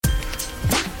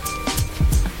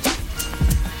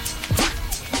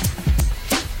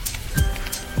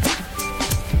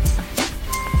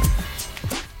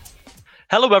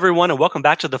Hello, everyone, and welcome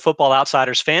back to the Football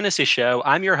Outsiders Fantasy Show.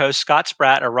 I'm your host, Scott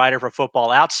Spratt, a writer for Football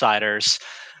Outsiders.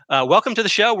 Welcome to the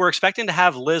show. We're expecting to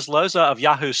have Liz Loza of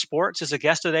Yahoo Sports as a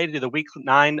guest today to do the Week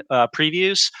 9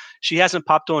 previews. She hasn't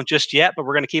popped on just yet, but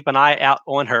we're going to keep an eye out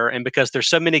on her. And because there's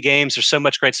so many games, there's so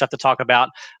much great stuff to talk about,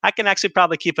 I can actually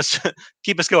probably keep us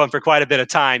keep us going for quite a bit of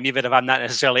time, even if I'm not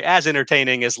necessarily as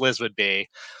entertaining as Liz would be.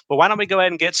 But why don't we go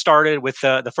ahead and get started with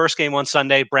the first game on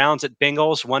Sunday, Browns at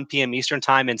Bengals, 1 p.m. Eastern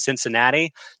time in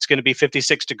Cincinnati. It's going to be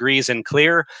 56 degrees and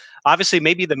clear. Obviously,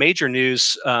 maybe the major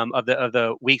news of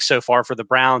the week so far for the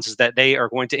Browns is that they are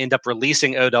going to end up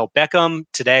releasing Odell Beckham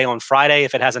today on Friday,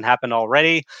 if it hasn't happened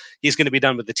already. He's going to be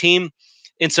done with the team.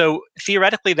 And so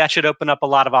theoretically, that should open up a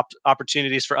lot of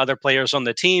opportunities for other players on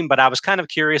the team. But I was kind of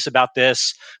curious about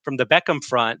this from the Beckham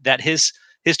front, that his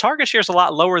target share is a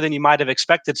lot lower than you might have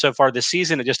expected so far this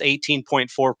season at just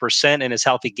 18.4% in his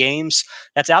healthy games.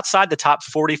 That's outside the top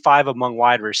 45 among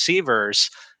wide receivers.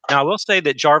 Now, I will say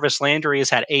that Jarvis Landry has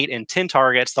had 8 and 10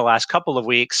 targets the last couple of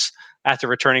weeks after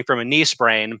returning from a knee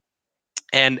sprain.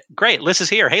 And great, Liz is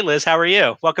here. Hey, Liz, how are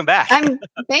you? Welcome back.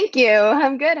 Thank you.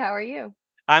 I'm good. How are you?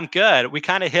 I'm good. We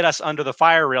kind of hit us under the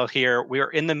fire rail here. We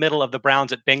are in the middle of the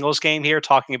Browns at Bengals game here,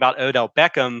 talking about Odell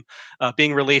Beckham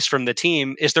being released from the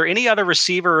team. Is there any other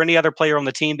receiver or any other player on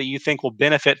the team that you think will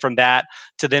benefit from that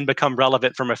to then become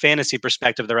relevant from a fantasy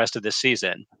perspective the rest of this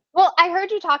season? Well, I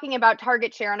heard you talking about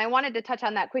target share, and I wanted to touch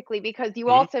on that quickly because you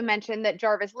Mhm. also mentioned that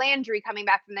Jarvis Landry, coming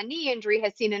back from the knee injury,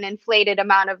 has seen an inflated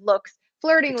amount of looks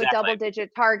flirting with Exactly. double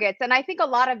digit targets. And I think a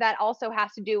lot of that also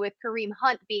has to do with Kareem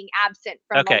Hunt being absent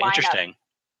from the Okay, lineup. interesting.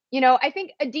 I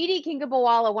think Aditi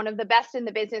Kinkhabwala, one of the best in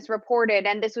the business, reported,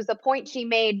 and this was a point she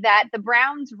made, that the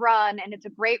Browns run, and it's a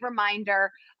great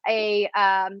reminder, a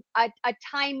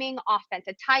timing offense,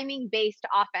 a timing based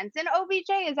offense, and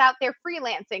OBJ is out there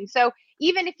freelancing. So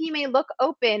even if he may look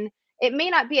open, it may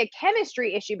not be a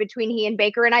chemistry issue between he and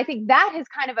Baker, and I think that has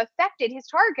kind of affected his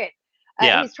target.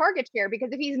 Yeah. His target share,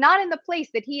 because if he's not in the place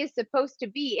that he is supposed to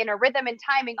be in a rhythm and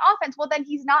timing offense, well, then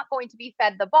he's not going to be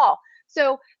fed the ball.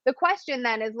 So the question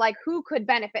then is, like, who could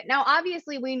benefit? Now,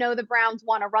 obviously, we know the Browns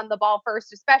want to run the ball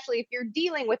first, especially if you're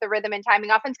dealing with a rhythm and timing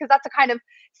offense, because that's a kind of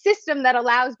system that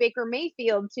allows Baker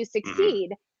Mayfield to Hmm.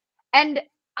 succeed. And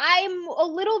I'm a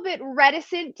little bit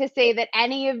reticent to say that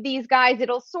any of these guys,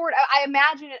 I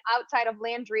imagine it outside of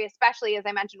Landry, especially as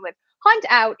I mentioned with Hunt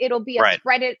out, it'll be a Right.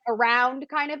 spread it around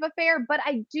kind of affair. But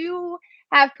I do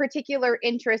have particular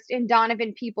interest in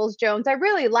Donovan Peoples Jones. I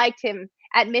really liked him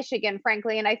at Michigan,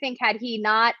 frankly. And I think had he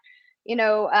not,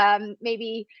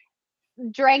 maybe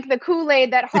drank the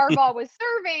Kool-Aid that Harbaugh was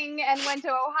serving and went to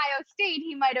Ohio State,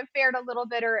 he might have fared a little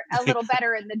better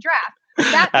in the draft.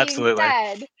 That being Absolutely.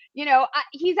 said,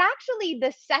 he's actually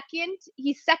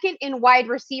he's second in wide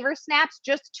receiver snaps,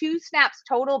 just 2 snaps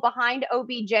total behind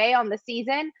OBJ on the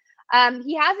season.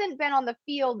 He hasn't been on the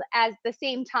field as the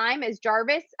same time as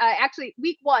Jarvis. Actually,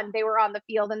 week 1 they were on the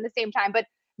field in the same time, but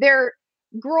their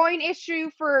groin issue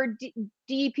for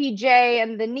DPJ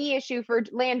and the knee issue for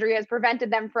Landry has prevented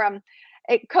them from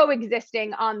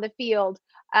coexisting on the field.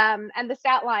 And the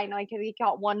stat line, like, he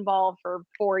caught 1 ball for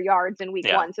 4 yards in week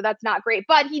Yeah. 1, so that's not great.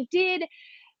 But he did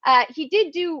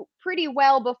do pretty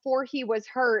well before he was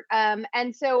hurt.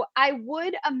 And so I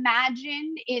would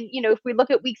imagine, if we look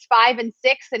at weeks 5 and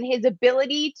 6 and his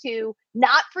ability to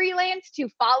not freelance, to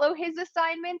follow his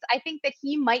assignments, I think that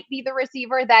he might be the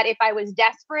receiver that, if I was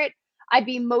desperate, I'd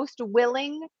be most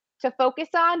willing to focus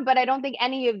on. But I don't think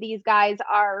any of these guys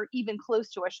are even close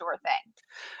to a sure thing.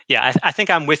 Yeah, I think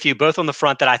I'm with you both on the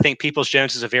front that I think Peoples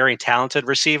Jones is a very talented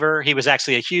receiver. He was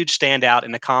actually a huge standout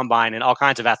in the combine and all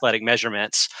kinds of athletic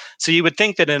measurements. So you would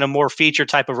think that in a more feature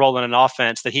type of role in an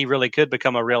offense that he really could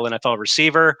become a real NFL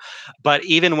receiver. But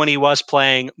even when he was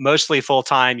playing mostly full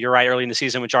time, you're right, early in the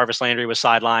season when Jarvis Landry was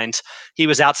sidelined, he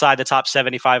was outside the top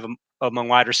 75 among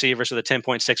wide receivers with a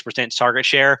 10.6% target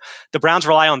share. The Browns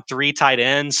rely on 3 tight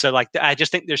ends. So I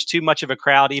just think there's too much of a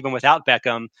crowd, even without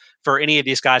Beckham, for any of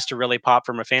these guys to really pop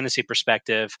from a fantasy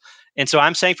perspective. And so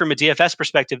I'm saying from a DFS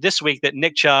perspective this week that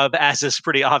Nick Chubb, as is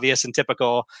pretty obvious and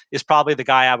typical, is probably the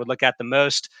guy I would look at the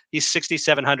most. He's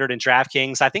 6,700 in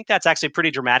DraftKings. I think that's actually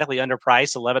pretty dramatically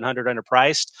underpriced, 1,100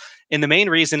 underpriced. And the main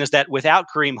reason is that without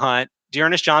Kareem Hunt,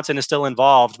 Dearness Johnson is still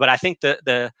involved, but I think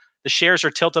the shares are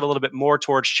tilted a little bit more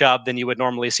towards Chubb than you would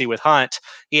normally see with Hunt.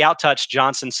 He outtouched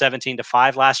Johnson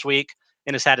 17-5 last week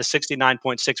and has had a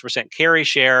 69.6% carry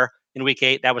share in week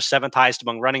 8. That was 7th highest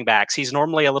among running backs. He's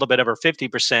normally a little bit over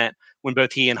 50% when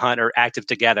both he and Hunt are active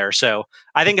together. So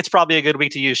I think it's probably a good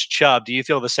week to use Chubb. Do you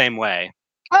feel the same way?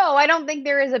 Oh, I don't think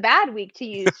there is a bad week to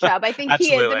use Chubb. I think he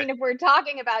is. I Absolutely. mean, if we're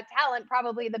talking about talent,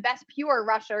 probably the best pure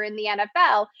rusher in the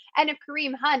NFL. And if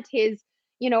Kareem Hunt, his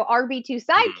RB2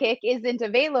 sidekick isn't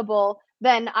available,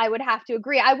 then I would have to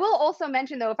agree. I will also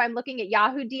mention, though, if I'm looking at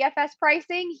Yahoo DFS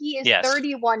pricing, he is Yes.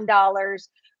 $31,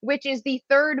 which is the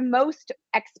third most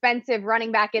expensive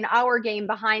running back in our game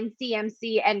behind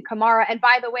CMC and Kamara. And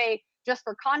by the way, just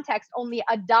for context, only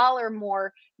 $1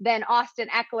 more than Austin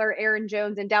Eckler, Aaron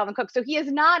Jones, and Dalvin Cook. So he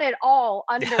is not at all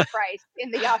underpriced in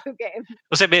the Yahoo game.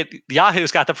 Well,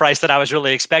 Yahoo's got the price that I was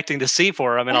really expecting to see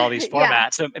for him in all these formats. Yeah.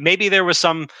 So maybe there was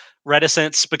some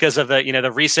reticence because of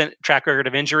the recent track record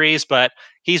of injuries, but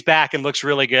he's back and looks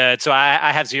really good. So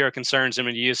I have zero concerns. I'm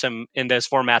going to use him in those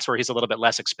formats where he's a little bit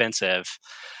less expensive.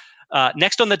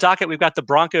 Next on the docket, we've got the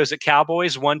Broncos at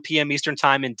Cowboys, 1 p.m. Eastern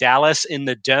time in Dallas in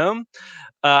the Dome.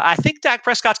 I think Dak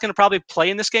Prescott's going to probably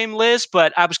play in this game, Liz,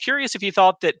 but I was curious if you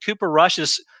thought that Cooper Rush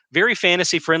is very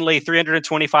fantasy-friendly,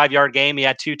 325-yard game. He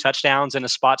had 2 touchdowns and a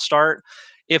spot start.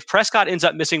 If Prescott ends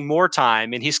up missing more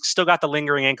time, and he's still got the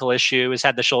lingering ankle issue, has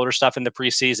had the shoulder stuff in the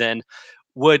preseason,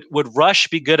 would Rush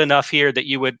be good enough here that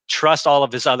you would trust all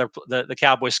of his the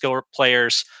Cowboys skill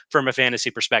players from a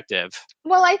fantasy perspective?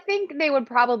 Well, I think they would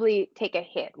probably take a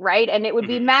hit, right? And it would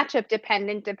be matchup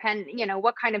dependent,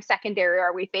 what kind of secondary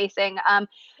are we facing?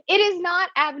 It is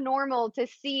not abnormal to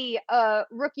see a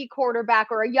rookie quarterback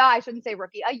I shouldn't say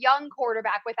rookie, a young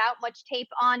quarterback without much tape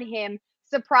on him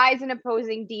surprise an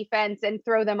opposing defense and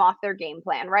throw them off their game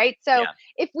plan, right? So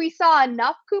if we saw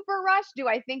enough Cooper Rush, do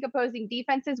I think opposing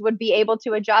defenses would be able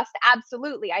to adjust?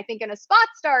 Absolutely. I think in a spot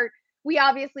start, we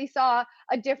obviously saw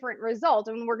a different result.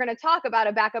 And we're going to talk about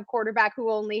a backup quarterback who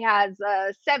only has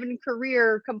 7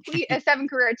 career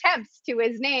attempts to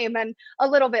his name and a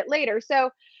little bit later. So,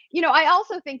 I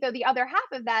also think, though, the other half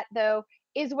of that, though,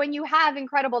 is when you have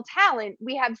incredible talent.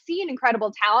 We have seen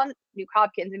incredible talent. Nuke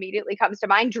Hopkins immediately comes to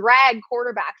mind, drag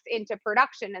quarterbacks into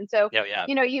production. And so,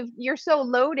 you're so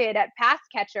loaded at pass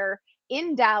catcher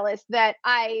in Dallas that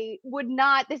I would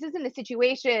not, this isn't a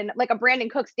situation like a Brandon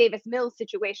Cooks, Davis Mills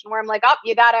situation where I'm like, oh,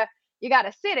 you gotta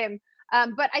sit him.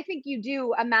 But I think you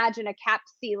do imagine a cap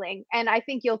ceiling, and I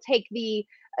think you'll take the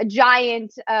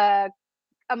giant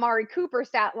Amari Cooper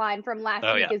stat line from last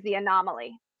week as the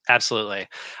anomaly. Absolutely.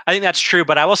 I think that's true.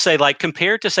 But I will say,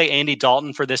 compared to, say, Andy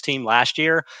Dalton for this team last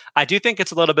year, I do think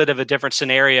it's a little bit of a different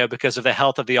scenario because of the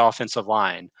health of the offensive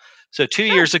line. So 2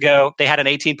 years ago, they had an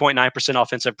 18.9%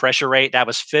 offensive pressure rate. That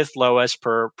was 5th lowest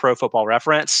per Pro Football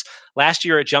Reference. Last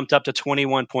year, it jumped up to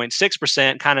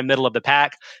 21.6%, kind of middle of the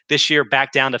pack. This year,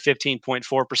 back down to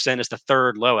 15.4% is the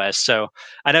 3rd lowest. So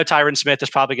I know Tyron Smith is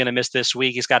probably going to miss this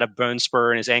week. He's got a bone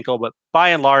spur in his ankle, but by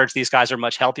and large, these guys are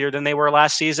much healthier than they were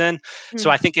last season. So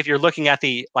I think if you're looking at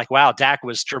wow, Dak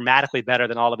was dramatically better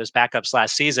than all of his backups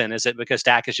last season, is it because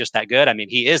Dak is just that good? I mean,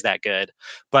 he is that good,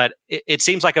 but it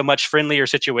seems like a much friendlier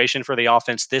situation for the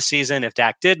offense this season if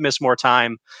Dak did miss more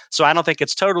time. So I don't think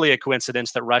it's totally a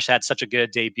coincidence that Rush had such a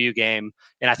good debut game.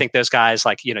 And I think those guys,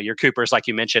 your Coopers, like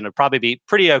you mentioned, would probably be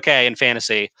pretty okay in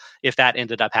fantasy if that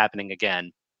ended up happening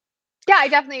again. Yeah, I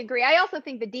definitely agree. I also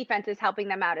think the defense is helping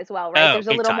them out as well, right? There's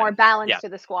a little more balance to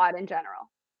the squad in general.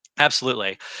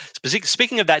 Absolutely.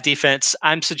 Speaking of that defense,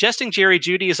 I'm suggesting Jerry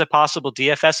Jeudy is a possible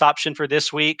DFS option for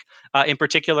this week. In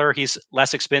particular, he's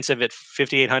less expensive at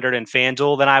 $5,800 in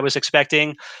FanDuel than I was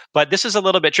expecting. But this is a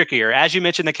little bit trickier. As you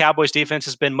mentioned, the Cowboys defense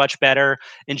has been much better.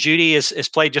 And Jeudy has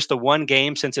played just the one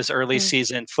game since his early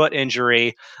season foot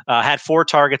injury, had 4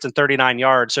 targets and 39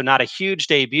 yards. So not a huge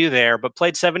debut there, but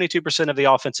played 72% of the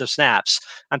offensive snaps.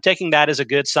 I'm taking that as a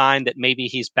good sign that maybe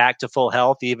he's back to full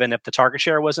health, even if the target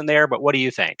share wasn't there. But what do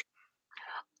you think?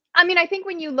 I mean, I think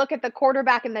when you look at the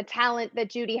quarterback and the talent that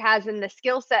Jeudy has and the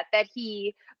skill set that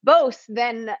he boasts,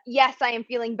 then yes, I am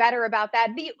feeling better about that.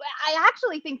 I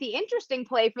actually think the interesting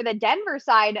play for the Denver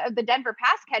side of the Denver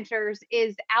pass catchers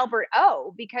is Albert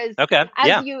O, because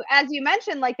as you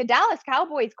mentioned, the Dallas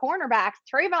Cowboys cornerbacks,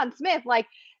 Trayvon Smith,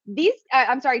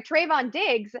 Trayvon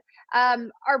Diggs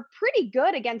are pretty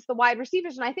good against the wide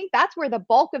receivers. And I think that's where the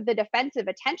bulk of the defensive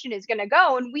attention is going to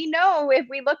go. And we know if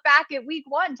we look back at week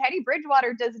 1, Teddy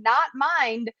Bridgewater does not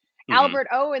mind Albert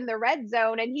O in the red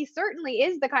zone. And he certainly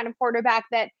is the kind of quarterback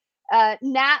that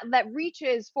that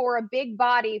reaches for a big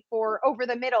body for over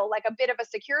the middle, like a bit of a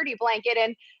security blanket.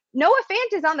 And Noah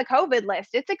Fant is on the COVID list.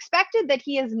 It's expected that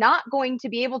he is not going to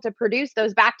be able to produce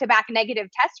those back-to-back negative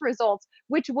test results,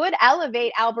 which would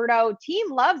elevate Albert O.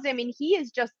 Team loves him, and he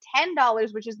is just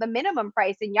 $10, which is the minimum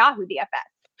price in Yahoo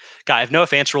DFS. God, if Noah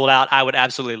Fant's ruled out, I would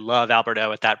absolutely love Albert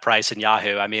O at that price in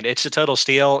Yahoo. I mean, it's a total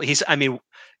steal.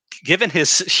 Given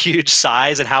his huge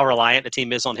size and how reliant the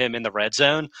team is on him in the red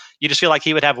zone, you just feel like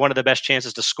he would have one of the best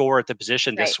chances to score at the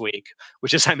position this week,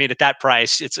 which is, at that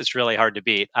price, it's really hard to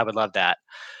beat. I would love that.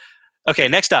 Okay,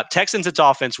 next up, Texans at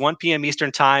Dolphins, 1 p.m.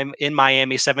 Eastern time in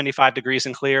Miami, 75 degrees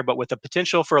and clear, but with the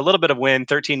potential for a little bit of wind,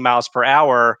 13 miles per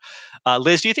hour.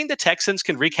 Liz, do you think the Texans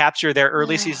can recapture their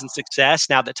early season success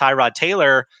now that Tyrod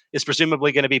Taylor is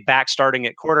presumably going to be back starting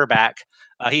at quarterback?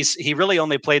 He really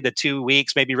only played the 2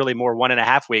 weeks, maybe really more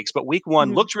 1.5 weeks, but week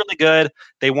one looked really good.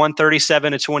 They won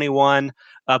 37-21.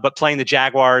 But playing the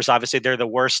Jaguars, obviously they're the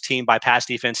worst team by pass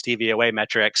defense DVOA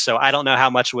metrics. So I don't know how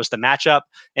much was the matchup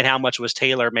and how much was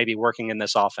Taylor maybe working in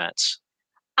this offense.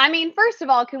 I mean, first of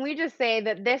all, can we just say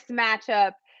that this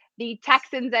matchup, the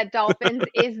Texans at Dolphins,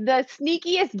 is the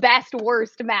sneakiest, best,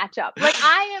 worst matchup? Like,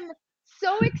 I am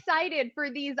so excited for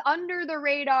these under the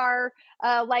radar,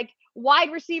 like wide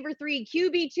receiver 3,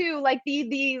 QB2, like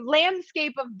the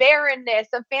landscape of barrenness,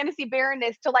 of fantasy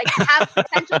barrenness, to like have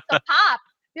potential to pop.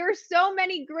 There are so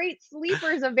many great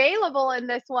sleepers available in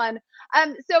this one.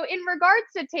 So in regards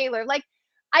to Taylor, like,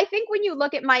 I think when you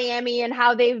look at Miami and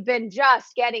how they've been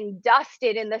just getting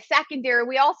dusted in the secondary,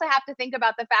 we also have to think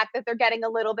about the fact that they're getting a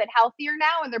little bit healthier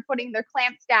now and they're putting their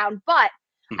clamps down. But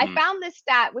I found this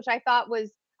stat, which I thought was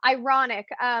ironic.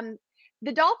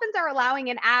 The Dolphins are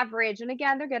allowing an average, and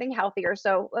again, they're getting healthier.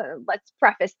 So let's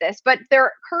preface this, but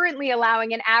they're currently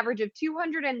allowing an average of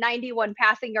 291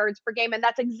 passing yards per game. And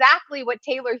that's exactly what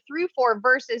Taylor threw for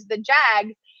versus the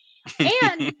Jags.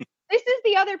 And this is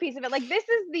the other piece of it. Like, this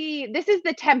is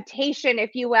the temptation,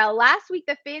 if you will. Last week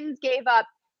the Finns gave up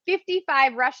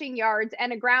 55 rushing yards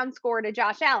and a ground score to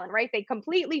Josh Allen, right? They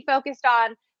completely focused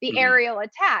on the aerial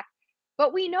attack.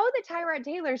 But we know that Tyrod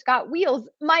Taylor's got wheels.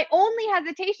 My only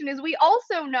hesitation is we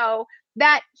also know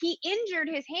that he injured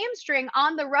his hamstring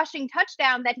on the rushing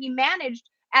touchdown that he managed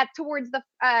at towards the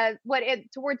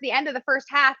end of the first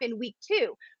half in week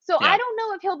 2. So I don't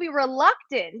know if he'll be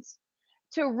reluctant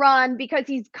to run because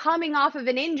he's coming off of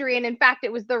an injury. And in fact,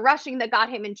 it was the rushing that got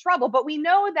him in trouble. But we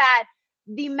know that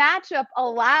the matchup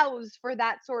allows for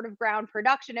that sort of ground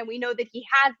production. And we know that he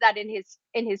has that in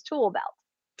his tool belt.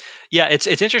 Yeah, it's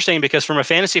interesting because from a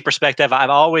fantasy perspective,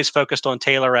 I've always focused on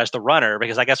Taylor as the runner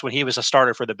because I guess when he was a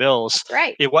starter for the Bills,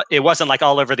 right, it wasn't like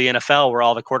all over the NFL where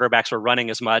all the quarterbacks were running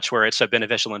as much, where it's so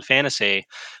beneficial in fantasy.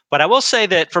 But I will say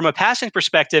that from a passing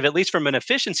perspective, at least from an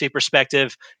efficiency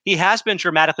perspective, he has been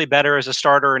dramatically better as a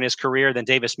starter in his career than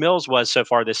Davis Mills was so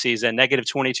far this season. Negative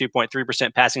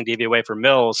 22.3% passing DVOA for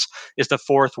Mills is the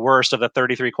 4th worst of the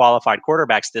 33 qualified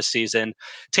quarterbacks this season.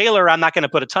 Taylor, I'm not going to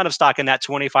put a ton of stock in that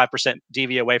 25%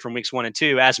 DVOA from weeks 1 and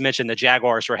 2. As mentioned, the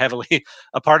Jaguars were heavily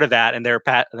a part of that and their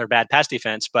bad pass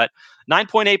defense. But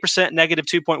 9.8%, negative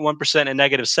 2.1%, and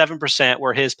negative 7%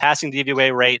 were his passing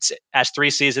DVOA rates as 3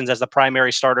 seasons as the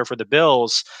primary starter for the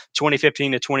Bills,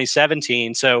 2015 to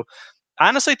 2017. So I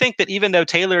honestly think that even though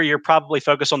Taylor, you're probably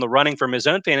focused on the running from his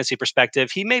own fantasy perspective,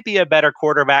 he may be a better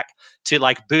quarterback to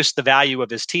like boost the value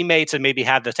of his teammates and maybe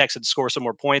have the Texans score some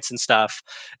more points and stuff.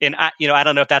 And I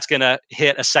don't know if that's going to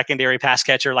hit a secondary pass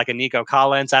catcher like a Nico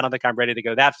Collins. I don't think I'm ready to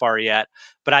go that far yet,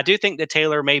 but I do think that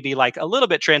Taylor may be like a little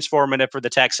bit transformative for the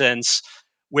Texans,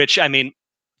 which I mean,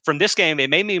 from this game, it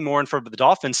may mean more for the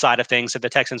Dolphins side of things if the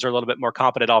Texans are a little bit more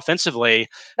competent offensively.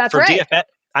 That's for right.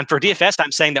 For DFS,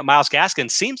 I'm saying that Myles Gaskin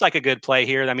seems like a good play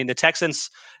here. I mean, the Texans,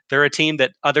 they're a team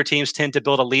that other teams tend to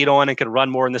build a lead on and can run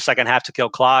more in the second half to kill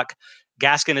clock.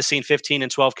 Gaskin has seen 15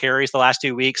 and 12 carries the last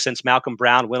 2 weeks since Malcolm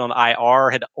Brown went on IR,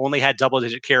 had only had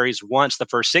double-digit carries once the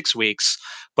first 6 weeks.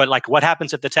 But like, what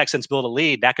happens if the Texans build a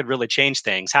lead? That could really change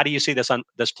things. How do you see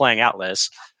this playing out, Liz?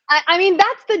 I mean,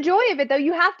 that's the joy of it, though.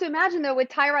 You have to imagine, though, with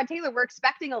Tyrod Taylor, we're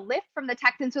expecting a lift from the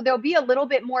Texans, so there'll be a little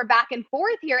bit more back and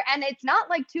forth here. And it's not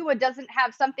like Tua doesn't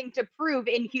have something to prove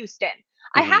in Houston.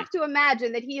 I have to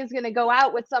imagine that he is going to go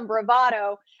out with some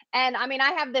bravado. And I mean,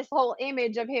 I have this whole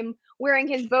image of him wearing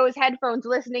his Bose headphones,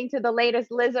 listening to the latest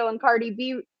Lizzo and Cardi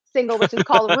B single, which is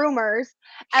called Rumors,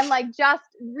 and like just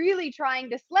really trying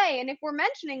to slay. And if we're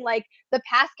mentioning like the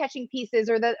pass catching pieces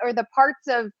or the parts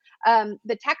of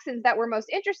the Texans that we're most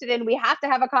interested in, we have to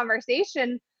have a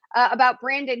conversation about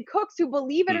Brandon Cooks, who,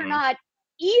 believe it or not,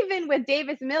 even with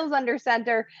Davis Mills under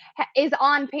center, is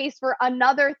on pace for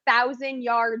another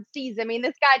 1,000-yard season. I mean,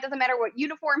 this guy, doesn't matter what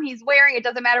uniform he's wearing, it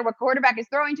doesn't matter what quarterback is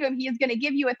throwing to him, he is going to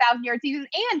give you a 1,000-yard season.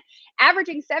 And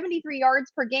averaging 73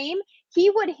 yards per game,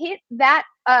 he would hit that.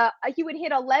 He would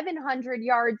hit 1,100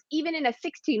 yards even in a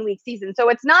 16-week season. So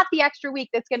it's not the extra week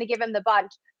that's going to give him the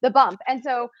bump. And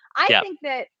so I think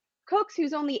that Cooks,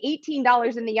 who's only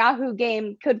 $18 in the Yahoo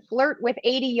game, could flirt with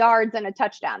 80 yards and a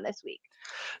touchdown this week.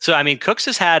 So, I mean, Cooks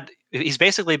he's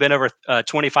basically been over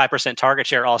 25% target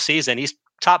share all season. He's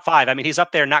top 5. I mean, he's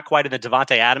up there, not quite in the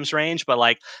Devontae Adams range, but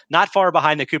like not far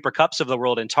behind the Cooper Kupps of the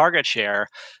world in target share.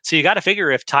 So you got to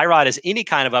figure if Tyrod is any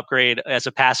kind of upgrade as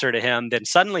a passer to him, then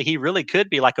suddenly he really could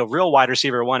be like a real wide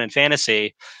receiver one in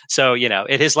fantasy. So,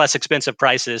 at his less expensive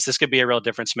prices, this could be a real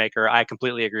difference maker. I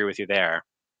completely agree with you there.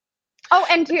 Oh,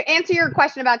 and to answer your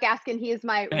question about Gaskin, he is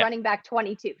my Yeah. running back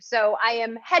 22. So I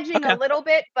am hedging a little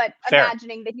bit, but Fair.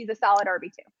 imagining that he's a solid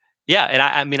RB2. Yeah, and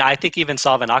I mean, I think even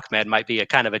Salvin Ahmed might be a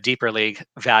kind of a deeper league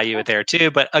value there too.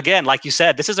 But again, like you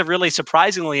said, this is a really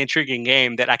surprisingly intriguing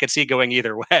game that I could see going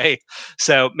either way.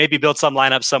 So maybe build some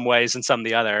lineups some ways and some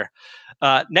the other.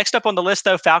 Next up on the list,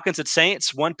 though, Falcons at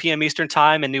Saints, 1 p.m. Eastern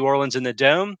time in New Orleans in the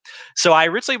Dome. So I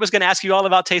originally was going to ask you all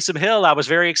about Taysom Hill. I was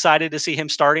very excited to see him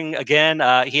starting again.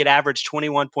 He had averaged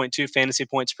 21.2 fantasy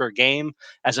points per game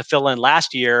as a fill-in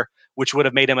last year, which would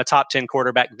have made him a top 10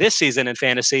 quarterback this season in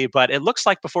fantasy. But it looks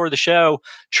like before the show,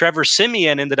 Trevor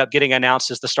Siemian ended up getting announced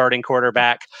as the starting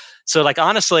quarterback. So, like,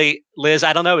 honestly, Liz,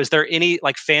 I don't know, is there any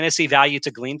like fantasy value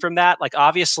to glean from that? Like,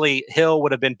 obviously, Hill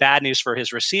would have been bad news for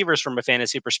his receivers from a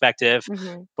fantasy perspective.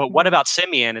 Mm-hmm. But what about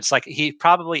Siemian? It's like he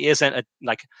probably isn't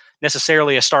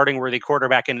necessarily a starting worthy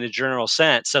quarterback in the general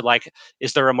sense. So, like,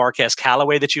 is there a Marquez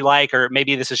Callaway that you like? Or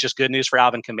maybe this is just good news for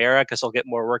Alvin Kamara because he'll get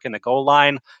more work in the goal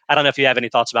line. I don't know if you have any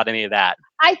thoughts about any of that.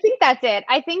 I think that's it.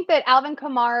 I think that Alvin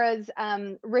Kamara's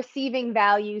receiving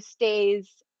value stays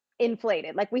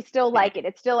inflated. Like we still like it.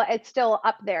 It's still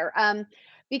up there.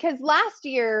 Because last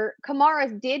year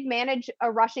Kamara did manage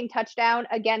a rushing touchdown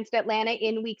against Atlanta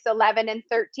in weeks 11 and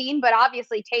 13, but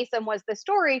obviously Taysom was the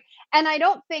story. And I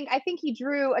think he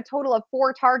drew a total of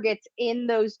 4 targets in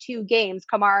those 2 games.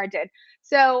 Kamara did.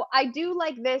 So I do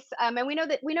like this. And we know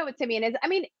what Siemian is. I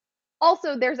mean,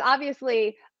 also there's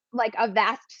obviously like a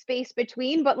vast space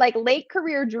between, but like late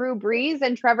career Drew Brees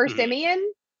and Trevor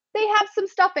Siemian, they have some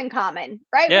stuff in common,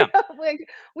 right? Yeah.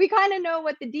 We kind of know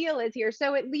what the deal is here.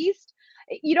 So at least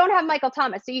you don't have Michael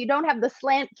Thomas, so you don't have the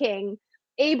slant king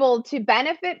able to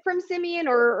benefit from Siemian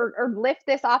or lift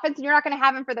this offense, and you're not going to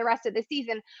have him for the rest of the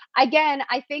season. Again,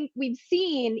 I think we've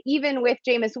seen, even with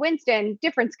Jameis Winston,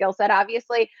 different skill set,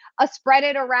 obviously, a spread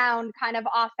it around kind of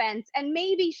offense, and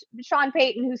maybe Sean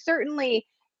Payton, who certainly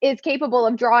is capable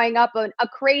of drawing up a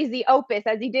crazy opus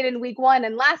as he did in week 1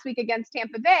 and last week against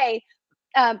Tampa Bay,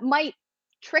 might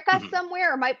trick us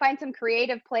somewhere or might find some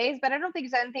creative plays, but I don't think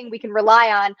there's anything we can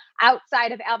rely on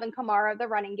outside of Alvin Kamara, the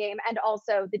running game, and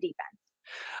also the defense.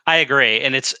 I agree.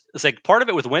 And it's like part of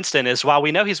it with Winston is while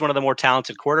we know he's one of the more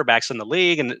talented quarterbacks in the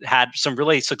league and had some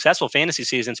really successful fantasy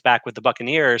seasons back with the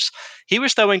Buccaneers, he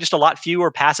was throwing just a lot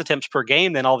fewer pass attempts per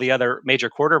game than all the other major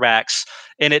quarterbacks.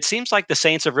 And it seems like the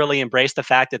Saints have really embraced the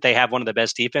fact that they have one of the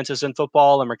best defenses in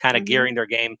football and we're kind of gearing their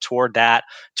game toward that,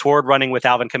 toward running with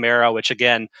Alvin Kamara, which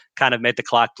again kind of made the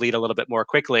clock bleed a little bit more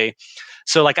quickly.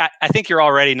 So, like, I think you're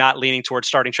already not leaning towards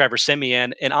starting Trevor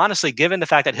Siemian. And honestly, given the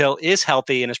fact that Hill is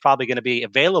healthy and is probably going to be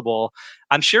available,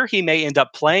 I'm sure he may end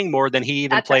up playing more than he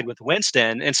even played with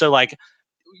Winston. And so, like,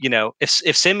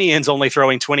 if Siemian's only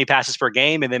throwing 20 passes per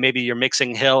game and then maybe you're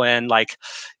mixing Hill in, like,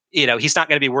 he's not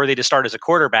going to be worthy to start as a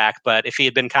quarterback, but if he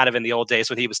had been kind of in the old days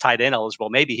when he was tight end eligible,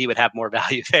 maybe he would have more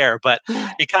value there. But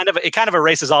it kind of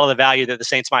erases all of the value that the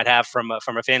Saints might have from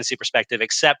a fantasy perspective,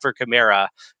 except for Kamara,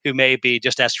 who may be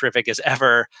just as terrific as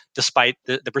ever, despite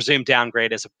the presumed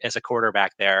downgrade as a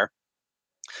quarterback there.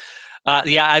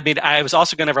 I mean, I was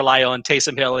also going to rely on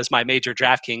Taysom Hill as my major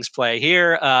DraftKings play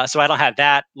here, so I don't have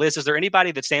that. Liz, is there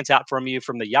anybody that stands out from you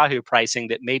from the Yahoo pricing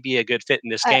that may be a good fit in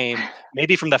this game?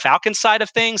 Maybe from the Falcons side of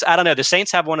things? I don't know. The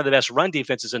Saints have one of the best run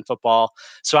defenses in football,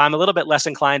 so I'm a little bit less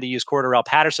inclined to use Cordarrelle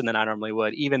Patterson than I normally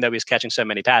would, even though he's catching so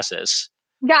many passes.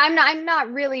 Yeah, I'm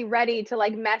not really ready to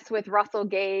like mess with Russell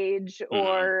Gage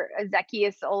or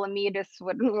Zacchaeus Olamidis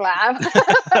would laugh.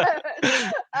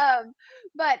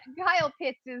 But Kyle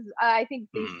Pitts is, I think,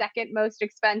 the second most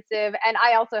expensive. And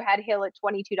I also had Hill at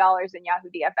 $22 in Yahoo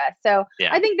DFS. So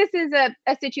I think this is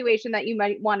a situation that you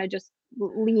might want to just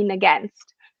lean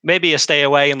against. Maybe a stay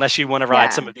away unless you want to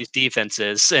ride some of these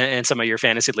defenses in some of your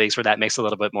fantasy leagues where that makes a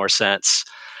little bit more sense.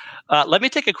 Let me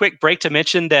take a quick break to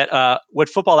mention that with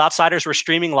Football Outsiders, we're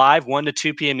streaming live 1 to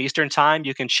 2 p.m. Eastern time.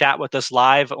 You can chat with us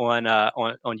live on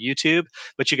YouTube,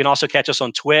 but you can also catch us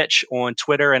on Twitch, on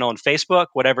Twitter, and on Facebook,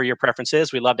 whatever your preference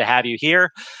is. We'd love to have you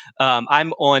here.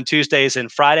 I'm on Tuesdays and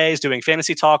Fridays doing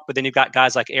fantasy talk, but then you've got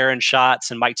guys like Aaron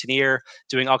Schatz and Mike Tanier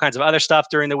doing all kinds of other stuff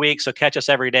during the week. So catch us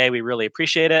every day. We really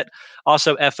appreciate it.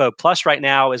 Also, FO Plus right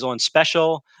now is on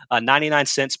special, 99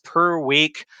 cents per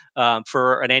week.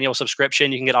 For an annual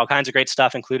subscription, you can get all kinds of great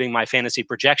stuff, including my fantasy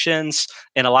projections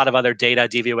and a lot of other data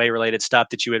DVOA related stuff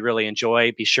that you would really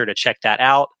enjoy. Be sure to check that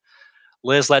out.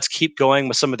 Liz, let's keep going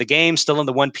with some of the games. Still in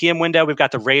the 1 p.m. window, we've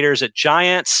got the Raiders at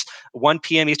Giants, 1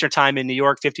 p.m. Eastern time in New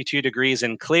York, 52 degrees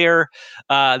and clear.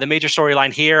 The major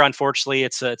storyline here, unfortunately,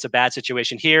 it's a bad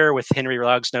situation here with Henry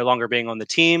Ruggs no longer being on the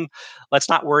team. Let's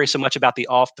not worry so much about the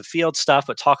off the field stuff,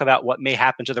 but talk about what may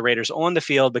happen to the Raiders on the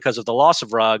field because of the loss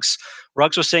of Ruggs.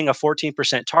 Ruggs was seeing a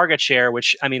 14% target share,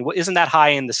 which, I mean, isn't that high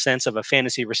in the sense of a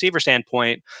fantasy receiver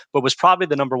standpoint, but was probably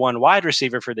the number one wide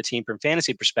receiver for the team from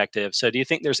fantasy perspective. So do you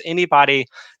think there's anybody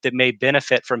that may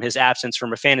benefit from his absence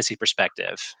from a fantasy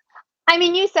perspective? I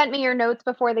mean, you sent me your notes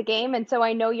before the game, and so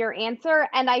I know your answer.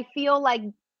 And I feel like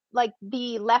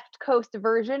the left coast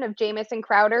version of Jamison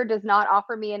Crowder does not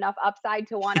offer me enough upside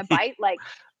to want to bite. Like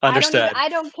Understood. I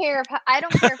don't care if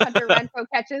Hunter Renfrow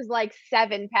catches like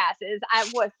 7 passes.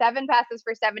 7 passes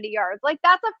for 70 yards. Like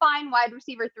that's a fine wide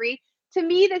receiver 3. To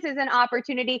me, this is an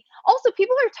opportunity. Also,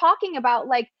 people are talking about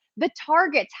like the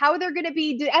targets, how they're going to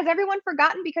be. Has everyone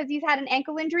forgotten because he's had an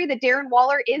ankle injury that Darren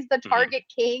Waller is the target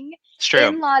king It's true.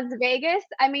 in Las Vegas?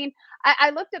 I mean,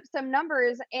 I looked up some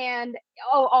numbers, and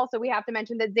also we have to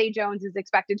mention that Zay Jones is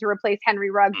expected to replace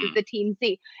Henry Ruggs as the team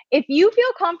C. If you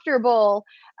feel comfortable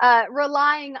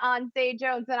relying on Zay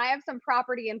Jones, then I have some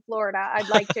property in Florida I'd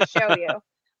like to show you.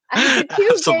 I mean,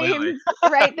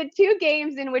 the 2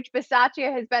 games in which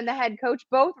Bisaccia has been the head coach,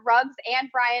 both Ruggs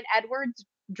and Bryan Edwards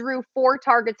drew 4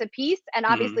 targets apiece, and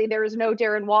obviously there is no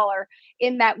Darren Waller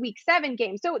in that week 7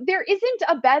 game. So there isn't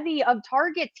a bevy of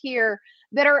targets here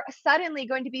that are suddenly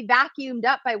going to be vacuumed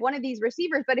up by one of these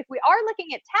receivers. But if we are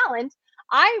looking at talent,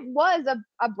 I was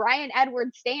a Bryan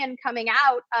Edwards stan coming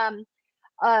out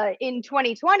in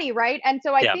 2020, right? And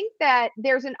so I think that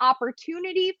there's an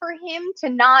opportunity for him to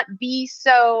not be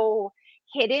so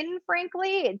hidden,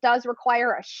 frankly. It does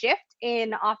require a shift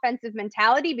in offensive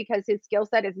mentality because his skill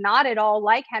set is not at all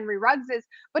like Henry Ruggs's,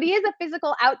 but he is a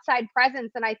physical outside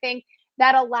presence. And I think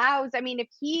that allows, I mean, if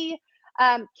he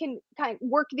can kind of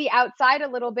work the outside a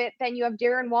little bit, then you have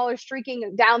Darren Waller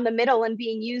streaking down the middle and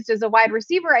being used as a wide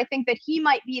receiver. I think that he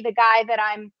might be the guy that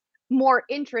I'm more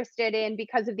interested in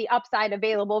because of the upside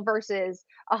available versus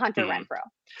a Hunter Renfrow.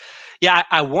 Yeah,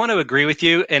 I want to agree with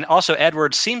you. And also,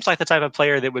 Edwards seems like the type of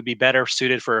player that would be better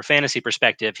suited for a fantasy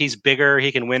perspective. He's bigger. He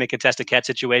can win in contested catch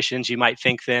situations. You might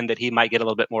think then that he might get a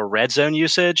little bit more red zone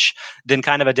usage than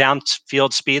kind of a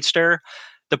downfield speedster.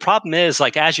 The problem is,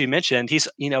 like, as you mentioned, he's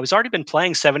already been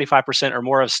playing 75% or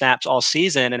more of snaps all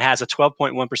season and has a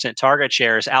 12.1% target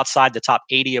shares outside the top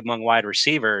 80 among wide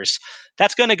receivers.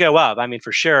 That's going to go up, I mean,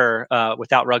 for sure,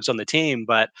 without Ruggs on the team.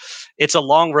 But it's a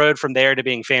long road from there to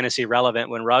being fantasy relevant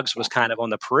when Ruggs was kind of on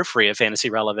the periphery of fantasy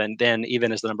relevant, then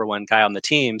even as the number one guy on the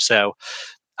team. So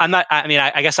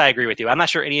I guess I agree with you. I'm not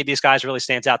sure any of these guys really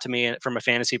stands out to me from a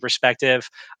fantasy perspective.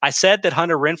 I said that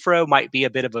Hunter Renfrow might be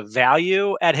a bit of a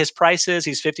value at his prices.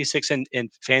 He's 56 in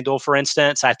FanDuel, for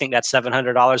instance. I think that's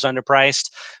 $700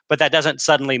 underpriced, but that doesn't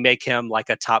suddenly make him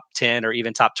like a top 10 or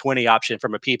even top 20 option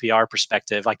from a PPR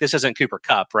perspective. Like this isn't Cooper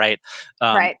Kupp, right?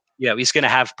 Right. He's going to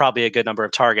have probably a good number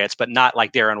of targets, but not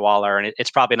like Darren Waller. And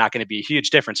it's probably not going to be a huge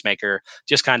difference maker,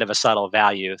 just kind of a subtle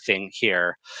value thing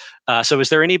here. So is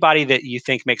there anybody that you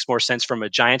think makes more sense from a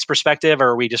Giants perspective, or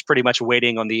are we just pretty much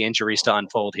waiting on the injuries to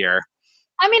unfold here?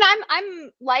 I mean,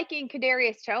 I'm liking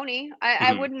Kadarius Toney.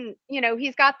 I wouldn't,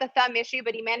 he's got the thumb issue,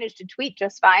 but he managed to tweet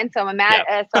just fine. So I'm mad.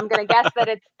 So I'm going to guess that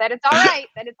it's all right,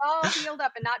 that it's all healed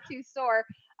up and not too sore.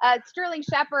 Sterling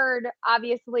Shepard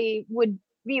obviously would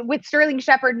be, with Sterling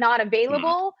Shepard not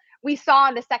available. We saw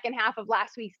in the second half of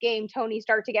last week's game, Toney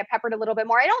start to get peppered a little bit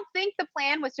more. I don't think the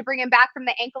plan was to bring him back from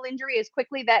the ankle injury as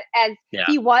quickly as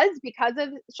he was because of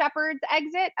Shepard's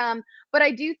exit. But I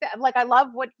do I love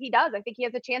what he does. I think he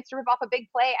has a chance to rip off a big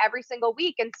play every single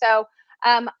week. And so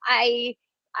I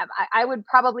would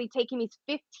probably take him. He's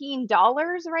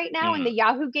 $15 right now in the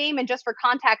Yahoo game. And just for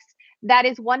context, that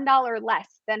is $1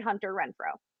 less than Hunter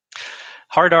Renfrow.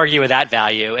 Hard to argue with that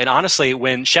value. And honestly,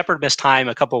 when Shepard missed time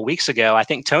a couple of weeks ago, I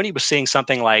think Toney was seeing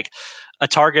something like a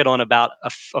target on about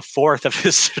a fourth of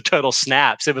his total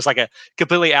snaps. It was like a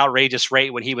completely outrageous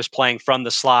rate when he was playing from the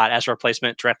slot as a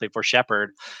replacement directly for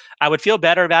Shepard. I would feel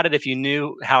better about it if you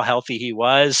knew how healthy he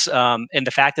was. And the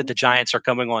fact that the Giants are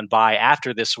coming on by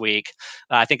after this week,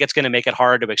 I think it's going to make it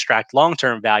hard to extract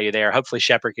long-term value there. Hopefully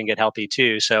Shepard can get healthy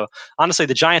too. So honestly,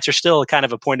 the Giants are still kind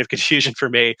of a point of confusion for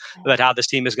me about how this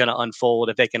team is going to unfold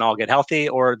if they can all get healthy,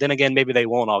 or then again, maybe they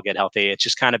won't all get healthy. It's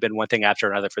just kind of been one thing after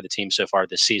another for the team so far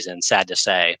this season. Sad to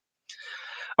say.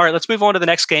 All right, let's move on to the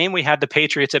next game. We have the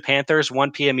Patriots at Panthers,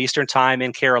 1 p.m. Eastern time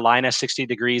in Carolina, 60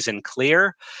 degrees and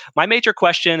clear. My major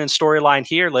question and storyline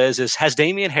here, Liz, is has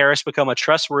Damian Harris become a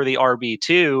trustworthy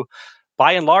RB2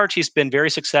 by and large, he's been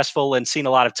very successful and seen a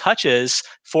lot of touches,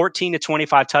 14 to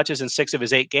 25 touches in 6 of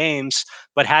his 8 games,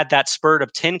 but had that spurt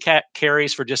of 10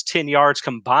 carries for just 10 yards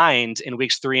combined in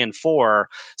weeks 3 and 4.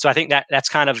 So I think that's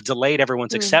kind of delayed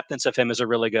everyone's acceptance of him as a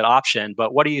really good option.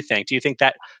 But what do you think? Do you think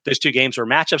that those 2 games were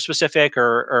matchup specific,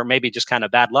 or maybe just kind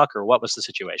of bad luck, or what was the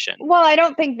situation? Well, I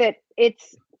don't think that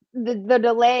it's the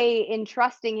delay in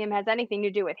trusting him has anything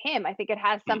to do with him. I think it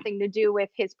has something to do with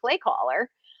his play caller.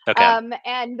 Okay.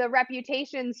 And the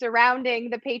reputation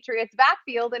surrounding the Patriots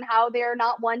backfield and how they're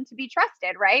not one to be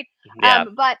trusted, right? Yeah.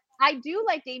 But I do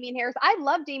like Damien Harris. I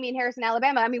love Damien Harris in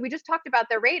Alabama. I mean, we just talked about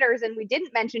the Raiders and we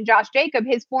didn't mention Josh Jacob,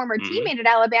 his former teammate at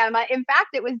Alabama. In fact,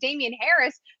 it was Damien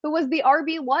Harris who was the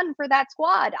RB1 for that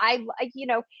squad.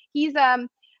 He's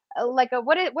like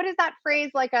what is that phrase,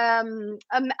 like a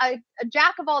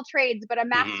jack of all trades but a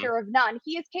master of none.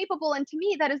 He is capable, and to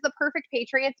me that is the perfect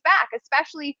Patriots back,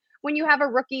 especially when you have a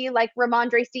rookie like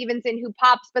Ramondre Stevenson who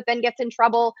pops but then gets in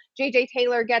trouble. JJ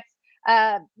Taylor gets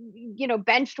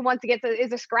benched once,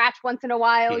 is a scratch once in a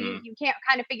while. You can't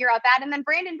kind of figure out that. And then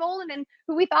Brandon Bolden,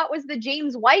 who we thought was the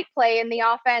James White play in the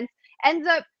offense, ends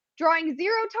up drawing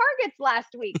 0 targets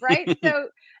last week, right? So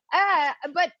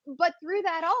but through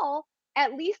that all,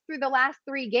 at least through the last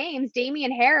 3 games,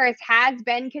 Damien Harris has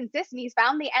been consistent. He's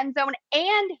found the end zone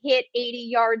and hit 80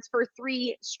 yards for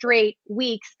 3 straight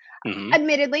weeks.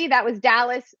 Admittedly, that was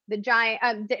Dallas, the Jets,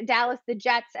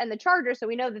 and the Chargers. So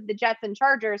we know that the Jets and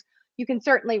Chargers you can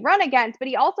certainly run against, but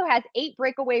he also has 8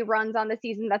 breakaway runs on the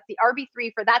season. That's the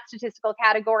RB3 for that statistical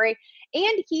category.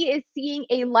 And he is seeing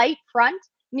a light front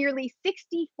nearly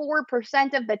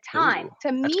 64% of the time. Ooh,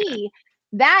 to me,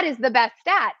 that is the best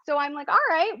stat. So I'm like, all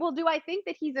right, well, do I think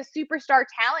that he's a superstar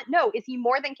talent? No. Is he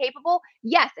more than capable?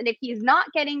 Yes. And if he's not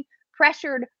getting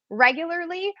pressured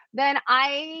regularly, then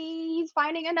he's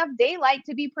finding enough daylight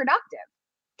to be productive.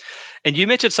 And you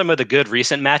mentioned some of the good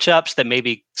recent matchups that may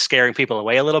be scaring people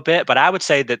away a little bit, but I would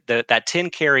say that that 10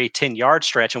 carry, 10 yard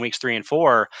stretch in weeks 3 and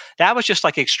 4, that was just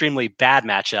like extremely bad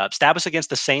matchups. That was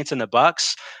against the Saints and the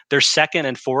Bucks. They're 2nd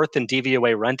and 4th in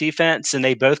DVOA run defense, and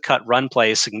they both cut run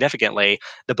plays significantly.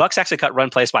 The Bucks actually cut run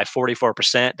plays by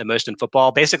 44%, the most in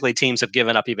football. Basically, teams have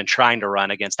given up even trying to run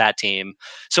against that team.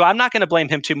 So I'm not going to blame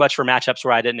him too much for matchups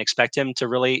where I didn't expect him to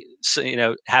really,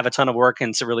 have a ton of work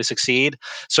and to really succeed.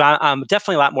 So I'm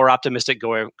definitely a lot more optimistic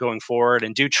going forward,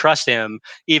 and do trust him,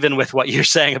 even with what you're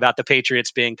saying about the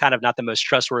Patriots being kind of not the most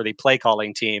trustworthy play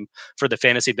calling team for the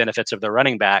fantasy benefits of the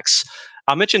running backs.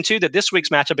 I'll mention too that this week's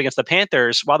matchup against the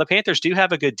Panthers, while the Panthers do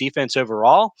have a good defense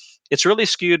overall, it's really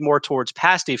skewed more towards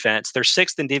pass defense. They're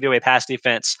 6th in DVOA pass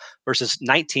defense versus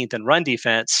 19th in run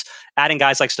defense. Adding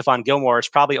guys like Stephon Gilmore is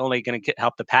probably only going to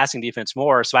help the passing defense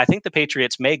more. So I think the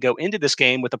Patriots may go into this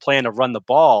game with a plan to run the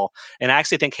ball. And I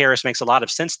actually think Harris makes a lot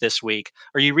of sense this week.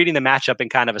 Are you reading the matchup in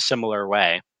kind of a similar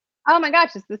way? Oh my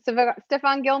gosh, it's the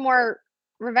Stephon Gilmore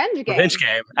revenge game. Revenge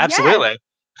game, absolutely. Yes.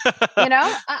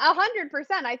 100%.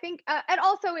 I think, and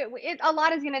also a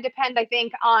lot is going to depend, I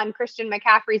think, on Christian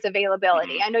McCaffrey's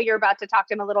availability. I know you're about to talk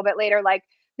to him a little bit later. Like,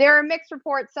 there are mixed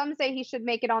reports. Some say he should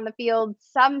make it on the field.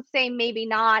 Some say maybe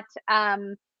not.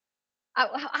 I'm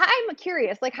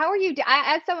curious, like, how are you,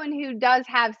 as someone who does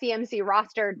have CMC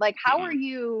rostered, like, how are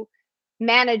you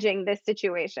managing this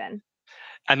situation?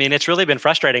 I mean, it's really been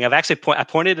frustrating. I've actually I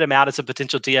pointed him out as a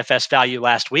potential DFS value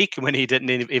last week when he didn't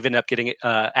even end up getting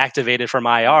activated from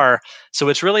IR. So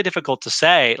it's really difficult to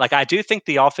say. Like, I do think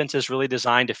the offense is really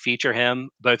designed to feature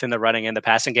him both in the running and the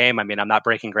passing game. I mean, I'm not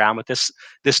breaking ground with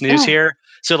this news here.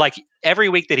 So like every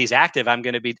week that he's active, I'm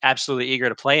going to be absolutely eager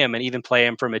to play him and even play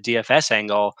him from a DFS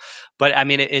angle. But I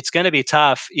mean, it's going to be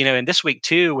tough, and this week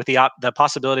too, with the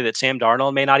possibility that Sam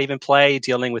Darnold may not even play,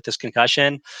 dealing with this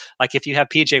concussion. Like, if you have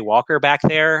PJ Walker back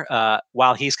there,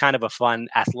 while he's kind of a fun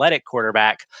athletic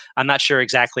quarterback, I'm not sure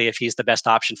exactly if he's the best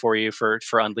option for you for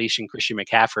unleashing Christian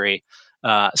McCaffrey.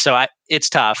 So it's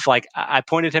tough. Like, I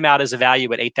pointed him out as a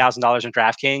value at $8,000 in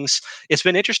DraftKings. It's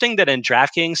been interesting that in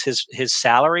DraftKings, his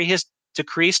salary has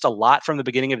decreased a lot from the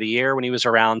beginning of the year when he was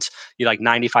around like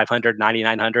 9,500,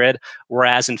 9,900,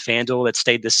 whereas in FanDuel it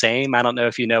stayed the same. I don't know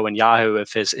if you know in Yahoo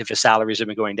if his salaries have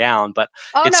been going down, but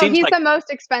he's the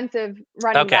most expensive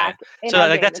running back. So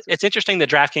like it's interesting that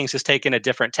DraftKings has taken a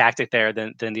different tactic there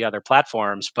than the other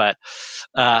platforms, but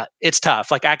it's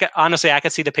tough. Like, I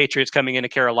could see the Patriots coming into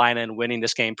Carolina and winning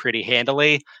this game pretty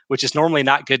handily, which is normally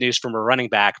not good news from a running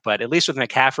back, but at least with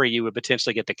McCaffrey you would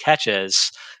potentially get the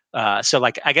catches. So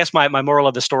like, I guess my moral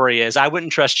of the story is I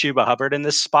wouldn't trust Chuba Hubbard in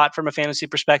this spot from a fantasy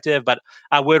perspective, but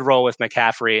I would roll with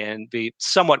McCaffrey and be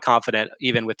somewhat confident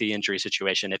even with the injury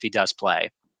situation if he does play.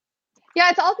 Yeah,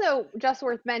 it's also just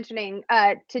worth mentioning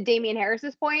to Damian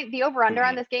Harris's point, the over-under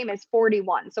on Mhm. this game is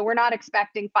 41. So we're not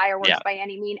expecting fireworks Yeah. by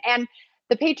any mean. And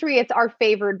the Patriots are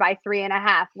favored by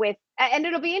 3.5 and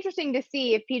it'll be interesting to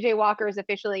see if PJ Walker is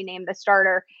officially named the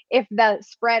starter, if the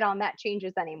spread on that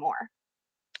changes anymore.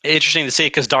 Interesting to see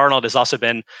because Darnold has also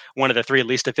been one of the three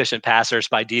least efficient passers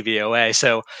by DVOA.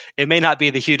 So it may not be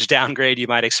the huge downgrade you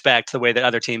might expect the way that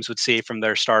other teams would see from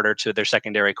their starter to their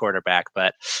secondary quarterback.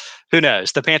 But who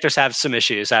knows? The Panthers have some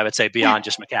issues, I would say, beyond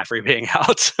just McCaffrey being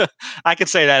out. I could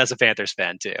say that as a Panthers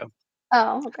fan, too.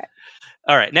 Oh, okay.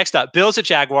 All right, next up, Bills at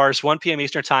Jaguars, 1 p.m.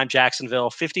 Eastern Time,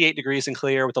 Jacksonville, 58 degrees and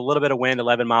clear with a little bit of wind,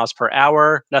 11 miles per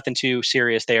hour. Nothing too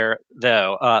serious there,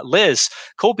 though. Liz,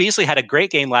 Cole Beasley had a great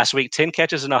game last week, 10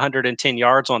 catches and 110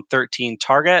 yards on 13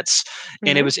 targets. And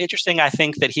it Mm-hmm. was interesting, I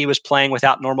think, that he was playing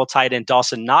without normal tight end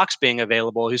Dawson Knox being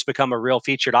available, who's become a real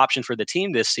featured option for the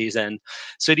team this season.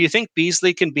 So do you think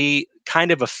Beasley can be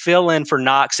kind of a fill-in for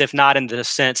Knox, if not in the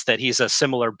sense that he's a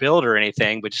similar build or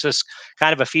anything, but just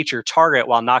kind of a feature target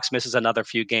while Knox misses another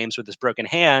few games with his broken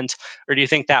hand? Or do you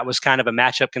think that was kind of a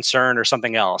matchup concern or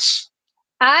something else?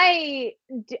 I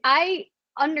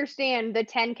understand the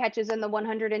 10 catches and the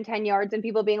 110 yards and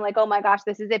people being like, "Oh my gosh,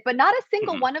 this is it." But not a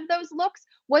single Mhm. one of those looks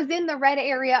was in the red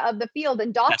area of the field,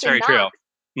 and That's Dawson very true. Knox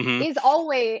Hmm. is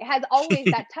always has always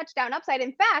that touchdown upside.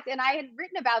 In fact, and I had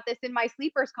written about this in my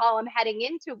sleepers column heading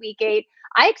into week 8,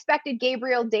 I expected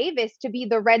Gabriel Davis to be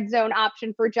the red zone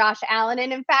option for Josh Allen,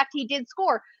 and in fact, he did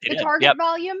score. He The did. target Yep.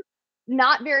 volume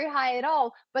not very high at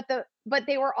all, but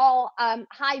they were all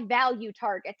high value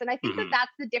targets, and I think that Hmm.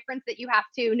 that's the difference that you have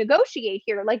to negotiate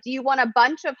here. Like, do you want a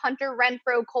bunch of Hunter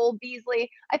Renfrow, Cole Beasley?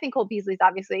 I think Cole Beasley's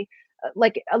obviously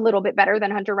like a little bit better than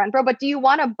Hunter Renfrow, but do you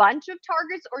want a bunch of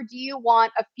targets or do you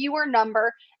want a fewer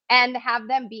number and have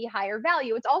them be higher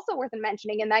value? It's also worth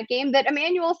mentioning in that game that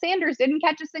Emmanuel Sanders didn't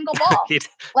catch a single ball. he, he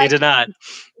Like, did not.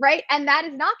 right? And that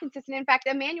is not consistent. In fact,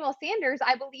 Emmanuel Sanders,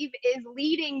 I believe, is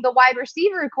leading the wide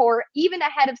receiver core even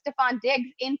ahead of Stephon Diggs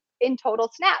in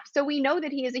total snaps. So we know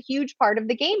that he is a huge part of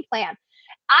the game plan.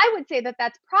 I would say that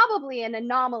that's probably an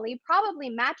anomaly, probably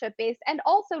matchup based, and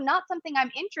also not something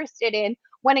I'm interested in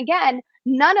when, again,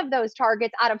 none of those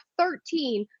targets out of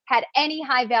 13 had any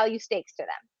high value stakes to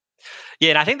them. Yeah,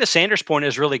 and I think the Sanders point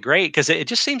is really great because it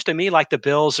just seems to me like the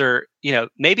Bills are,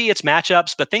 maybe it's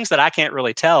matchups, but things that I can't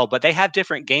really tell. But they have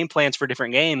different game plans for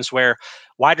different games where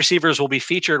wide receivers will be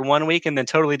featured one week and then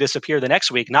totally disappear the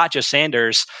next week, not just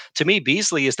Sanders. To me,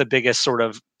 Beasley is the biggest sort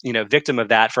of, victim of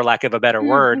that, for lack of a better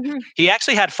word. Mm-hmm. He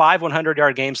actually had 5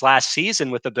 100-yard games last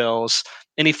season with the Bills,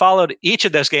 and he followed each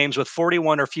of those games with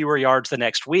 41 or fewer yards the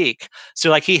next week. So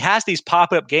like he has these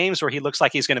pop-up games where he looks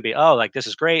like he's going to be, oh, like this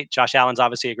is great. Josh Allen's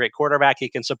obviously a great quarterback. He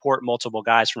can support multiple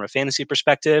guys from a fantasy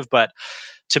perspective. But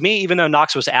to me, even though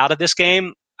Knox was out of this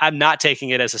game, I'm not taking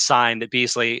it as a sign that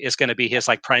Beasley is going to be his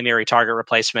like primary target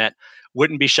replacement.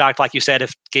 Wouldn't be shocked, like you said,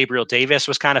 if Gabriel Davis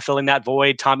was kind of filling that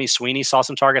void. Tommy Sweeney saw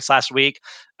some targets last week.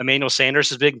 Emmanuel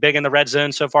Sanders is big in the red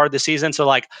zone so far this season. So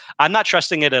like I'm not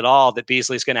trusting it at all that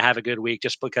Beasley's going to have a good week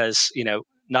just because,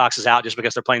 Knox is out just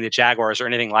because they're playing the Jaguars or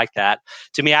anything like that.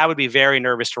 To me, I would be very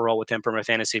nervous to roll with him from a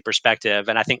fantasy perspective.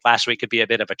 And I think last week could be a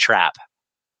bit of a trap.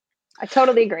 I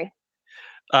totally agree.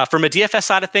 From a DFS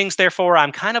side of things, therefore,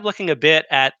 I'm kind of looking a bit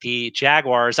at the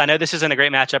Jaguars. I know this isn't a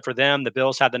great matchup for them. The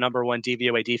Bills have the number one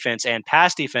DVOA defense and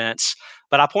pass defense,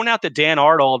 but I'll point out that Dan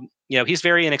Arnold, he's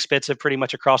very inexpensive pretty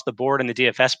much across the board in the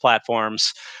DFS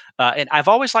platforms. And I've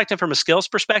always liked him from a skills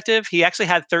perspective. He actually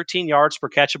had 13 yards per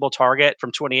catchable target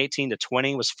from 2018 to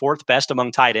 20, was fourth best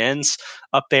among tight ends,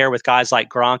 up there with guys like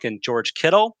Gronk and George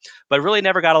Kittle, but really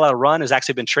never got a lot of run, has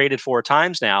actually been traded 4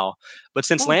 times now. But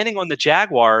since Oh. landing on the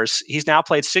Jaguars, he's now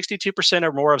played 62%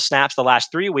 or more of snaps the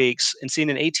last 3 weeks and seen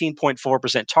an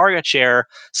 18.4% target share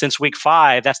since week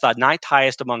 5. That's the ninth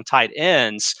highest among tight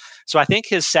ends. So I think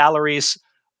his salaries,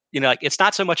 like it's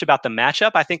not so much about the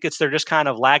matchup. I think they're just kind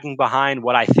of lagging behind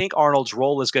what I think Arnold's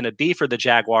role is going to be for the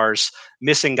Jaguars,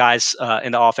 missing guys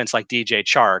in the offense like DJ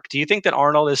Chark. Do you think that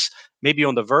Arnold is maybe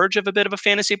on the verge of a bit of a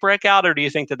fantasy breakout, or do you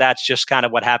think that that's just kind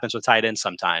of what happens with tight ends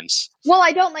sometimes? Well,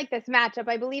 I don't like this matchup.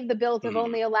 I believe the Bills have Mhm.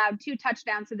 only allowed 2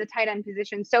 touchdowns to the tight end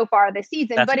position so far this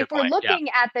season. That's a But if good we're point. Yeah. looking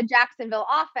at the Jacksonville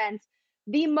offense,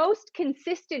 the most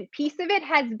consistent piece of it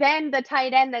has been the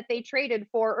tight end that they traded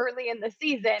for early in the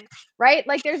season, right?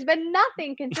 Like there's been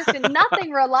nothing consistent, nothing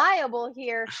reliable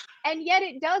here. And yet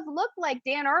it does look like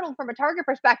Dan Arnold, from a target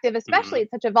perspective, especially Mhm.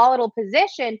 at such a volatile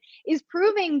position, is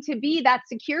proving to be that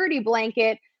security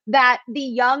blanket that the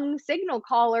young signal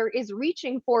caller is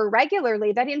reaching for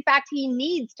regularly, that in fact he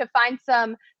needs to find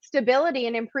some stability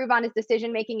and improve on his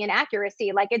decision making and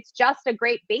accuracy. Like, it's just a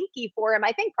great binky for him.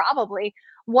 I think probably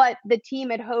what the team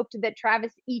had hoped that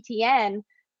Travis Etienne,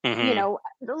 Hmm.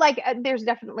 like there's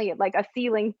definitely like a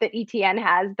ceiling that Etn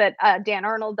has that Dan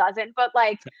Arnold doesn't, but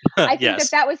like I think that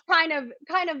Yes. that was kind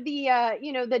of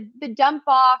the the dump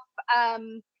off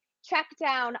check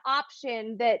down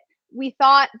option that we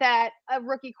thought that a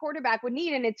rookie quarterback would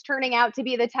need, and it's turning out to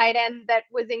be the tight end that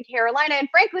was in Carolina and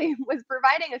frankly was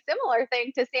providing a similar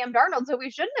thing to Sam Darnold, so we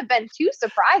shouldn't have been too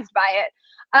surprised by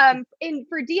it. In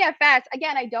for DFS,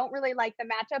 again, I don't really like the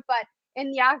matchup, but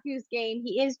in Yahoo's game,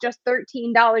 he is just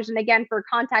 $13. And again, for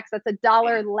context, that's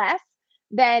 $1 less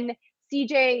than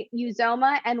CJ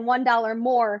Uzoma and $1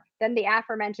 more than the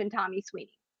aforementioned Tommy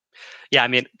Sweeney. Yeah, I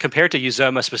mean, compared to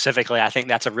Uzoma specifically, I think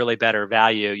that's a really better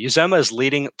value. Uzoma is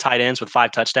leading tight ends with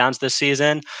 5 touchdowns this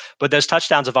season, but those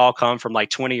touchdowns have all come from like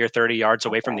 20 or 30 yards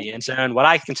away That's from right. the end zone. What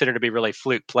I consider to be really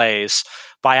fluke plays.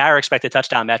 By our expected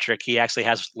touchdown metric, he actually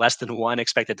has less than one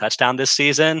expected touchdown this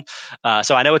season.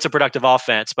 So I know it's a productive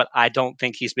offense, but I don't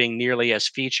think he's being nearly as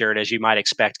featured as you might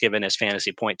expect given his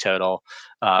fantasy point total.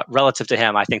 Relative to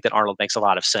him, I think that Arnold makes a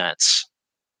lot of sense.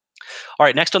 All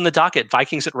right, next on the docket,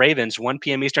 Vikings at Ravens, 1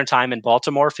 p.m. Eastern time in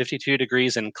Baltimore, 52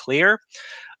 degrees and clear.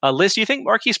 Liz, do you think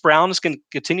Marquise Brown is going to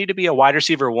continue to be a wide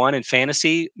receiver one in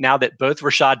fantasy now that both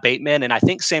Rashad Bateman and I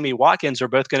think Sammy Watkins are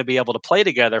both going to be able to play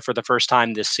together for the first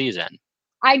time this season?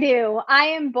 I do. I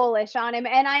am bullish on him,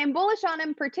 and I am bullish on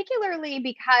him particularly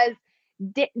because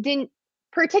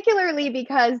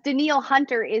Danielle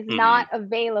Hunter is Hmm. not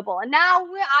available. And now,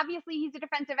 obviously, he's a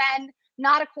defensive end,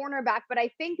 not a cornerback. But I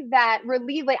think that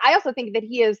I also think that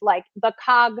he is like the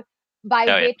cog by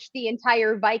Oh, yeah. which the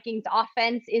entire Vikings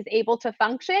offense is able to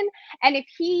function. And if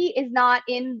he is not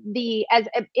in the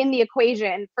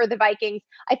equation for the Vikings,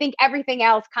 I think everything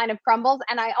else kind of crumbles.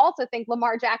 And I also think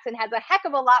Lamar Jackson has a heck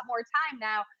of a lot more time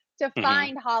now to Hmm.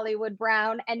 find Hollywood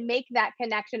Brown and make that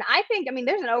connection. I mean,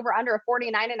 there's an over under of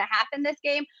 49.5 in this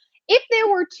game. If there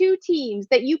were two teams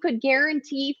that you could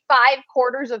guarantee 5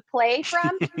 quarters of play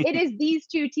from, it is these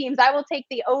two teams. I will take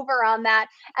the over on that.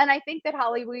 And I think that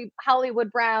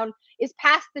Hollywood Brown is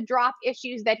past the drop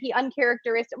issues that he I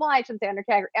shouldn't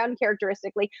say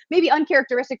uncharacteristically, maybe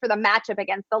uncharacteristic for the matchup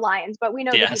against the Lions, but we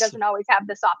know that he Yes. doesn't always have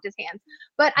the softest hands.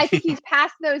 But I think he's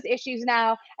past those issues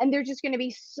now, and there's just going to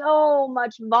be so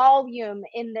much volume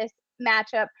in this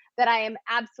matchup that I am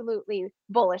absolutely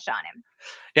bullish on him.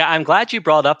 Yeah, I'm glad you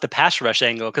brought up the pass rush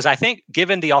angle because I think,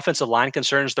 given the offensive line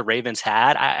concerns the Ravens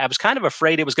had, I was kind of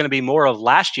afraid it was going to be more of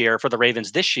last year for the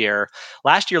Ravens this year.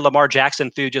 Last year, Lamar Jackson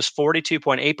threw just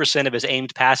 42.8% of his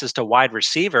aimed passes to wide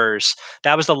receivers.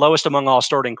 That was the lowest among all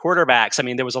starting quarterbacks. I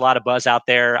mean, there was a lot of buzz out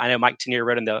there. I know Mike Tenier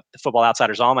wrote in the Football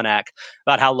Outsiders Almanac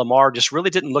about how Lamar just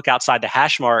really didn't look outside the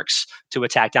hash marks to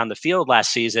attack down the field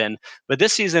last season. But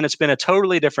this season, it's been a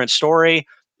totally different story.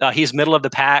 He's middle of the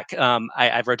pack.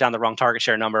 I wrote down the wrong target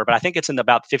share number, but I think it's in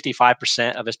about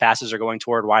 55% of his passes are going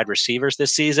toward wide receivers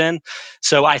this season.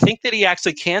 So I think that he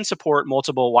actually can support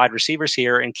multiple wide receivers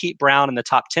here and keep Brown in the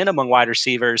top 10 among wide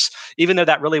receivers, even though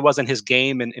that really wasn't his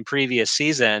game in previous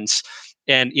seasons.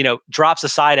 And, drops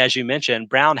aside, as you mentioned,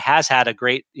 Brown has had a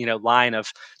great, line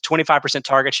of 25%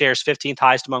 target shares, 15th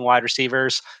highest among wide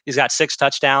receivers. He's got 6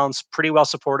 touchdowns, pretty well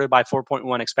supported by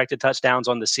 4.1 expected touchdowns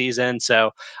on the season.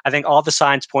 So I think all the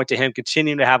signs point to him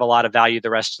continuing to have a lot of value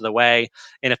the rest of the way.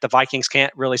 And if the Vikings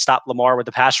can't really stop Lamar with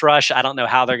the pass rush, I don't know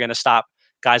how they're going to stop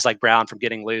guys like Brown from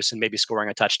getting loose and maybe scoring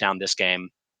a touchdown this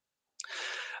game.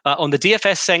 On the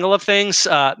DFS angle of things,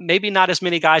 maybe not as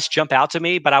many guys jump out to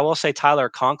me, but I will say Tyler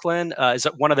Conklin is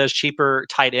one of those cheaper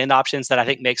tight end options that I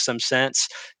think makes some sense.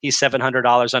 He's $700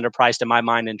 underpriced in my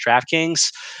mind in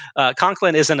DraftKings.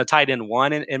 Conklin isn't a tight end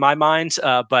one in my mind,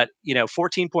 but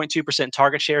 14.2%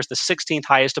 target share is the 16th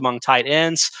highest among tight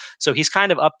ends. So he's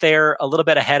kind of up there a little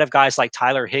bit ahead of guys like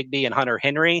Tyler Higbee and Hunter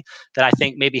Henry that I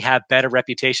think maybe have better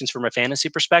reputations from a fantasy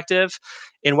perspective.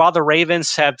 And while the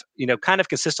Ravens have, kind of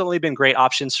consistently been great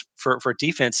options for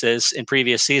defenses in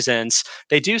previous seasons,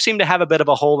 they do seem to have a bit of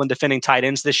a hole in defending tight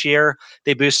ends this year.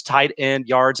 They boost tight end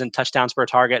yards and touchdowns per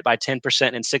target by 10%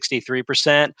 and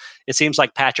 63%. It seems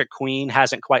like Patrick Queen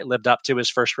hasn't quite lived up to his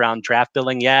first round draft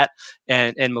billing yet.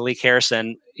 And Malik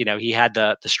Harrison, he had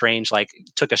the strange, like,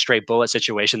 took a straight bullet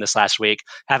situation this last week.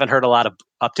 Haven't heard a lot of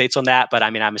updates on that, but I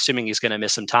mean, I'm assuming he's going to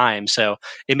miss some time. So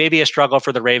it may be a struggle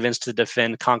for the Ravens to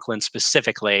defend Conklin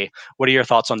specifically. What are your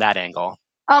thoughts on that angle?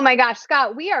 Oh my gosh,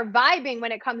 Scott, we are vibing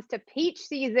when it comes to peach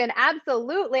season.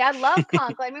 Absolutely. I love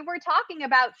Conklin. I mean, we're talking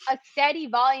about a steady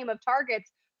volume of targets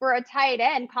for a tight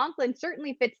end, Conklin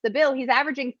certainly fits the bill. He's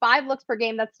averaging 5 looks per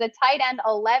game. That's the tight end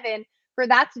 11 for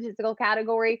that statistical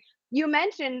category. You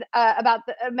mentioned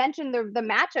the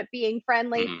matchup being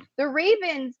friendly. Mhm. The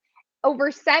Ravens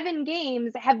over 7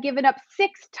 games have given up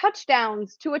 6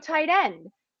 touchdowns to a tight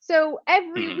end. So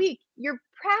every Mhm. week you're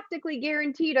practically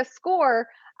guaranteed a score.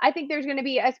 I think there's going to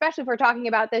be, especially if we're talking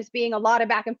about this being a lot of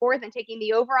back and forth and taking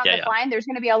the over on Yeah, this yeah. line, there's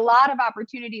going to be a lot of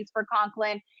opportunities for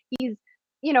Conklin. He's,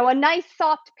 a nice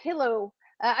soft pillow.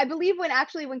 I believe when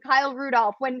Kyle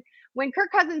Rudolph, when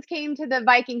Kirk Cousins came to the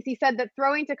Vikings, he said that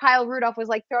throwing to Kyle Rudolph was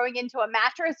like throwing into a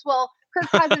mattress. Well,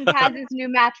 Kirk Cousins has his new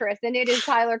mattress, and it is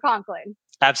Tyler Conklin.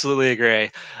 Absolutely agree.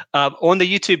 On the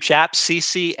YouTube chat,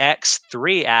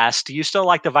 CCX3 asked, do you still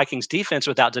like the Vikings defense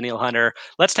without Danielle Hunter?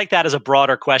 Let's take that as a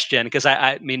broader question because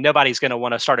I mean, nobody's going to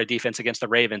want to start a defense against the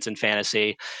Ravens in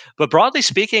fantasy. But broadly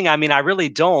speaking, I mean, I really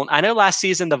don't. I know last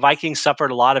season the Vikings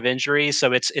suffered a lot of injuries,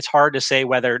 so it's hard to say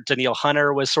whether Danielle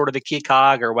Hunter was sort of the key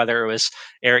cog or whether it was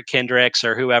Eric Kendricks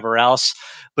or whoever else.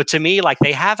 But to me, like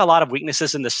they have a lot of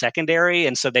weaknesses in the secondary,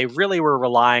 and so they really were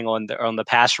relying on the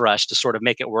pass rush to sort of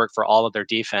make it work for all of their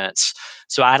defense.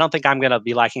 So I don't think I'm going to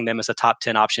be liking them as a top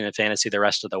 10 option in fantasy the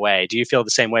rest of the way. Do you feel the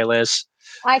same way, Liz?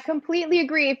 I completely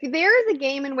agree. If there is a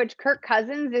game in which Kirk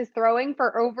Cousins is throwing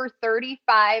for over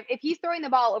 35, if he's throwing the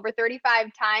ball over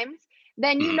 35 times,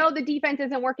 then you Mhm. know the defense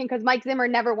isn't working because Mike Zimmer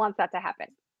never wants that to happen.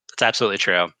 That's absolutely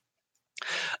true.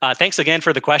 Thanks again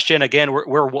for the question. Again,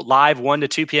 we're live 1 to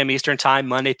 2 p.m. Eastern Time,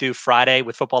 Monday through Friday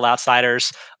with Football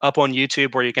Outsiders up on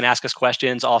YouTube where you can ask us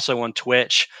questions, also on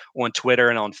Twitch, on Twitter,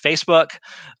 and on Facebook.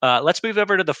 Let's move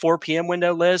over to the 4 p.m.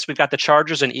 window, Liz. We've got the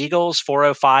Chargers and Eagles,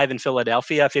 4:05 in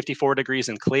Philadelphia, 54 degrees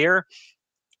and clear.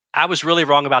 I was really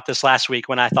wrong about this last week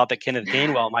when I thought that Kenneth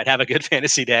Gainwell might have a good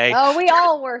fantasy day. Oh, we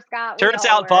all were, Scott. We Turns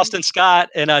all out were. Boston Scott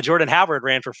and Jordan Howard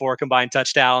ran for 4 combined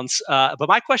touchdowns. But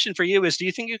my question for you is, do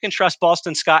you think you can trust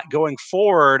Boston Scott going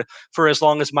forward for as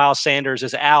long as Miles Sanders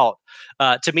is out?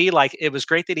 To me, like it was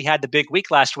great that he had the big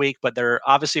week last week, but there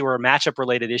obviously were matchup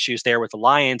related issues there with the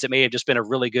Lions. It may have just been a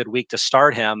really good week to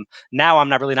start him. Now I'm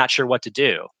not sure what to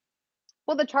do.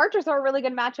 Well, the Chargers are a really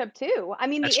good matchup too. I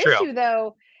mean, That's the true. issue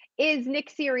though is Nick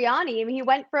Sirianni. I mean, he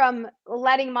went from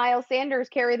letting Miles Sanders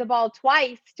carry the ball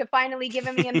twice to finally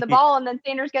giving him the ball, and then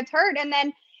Sanders gets hurt. And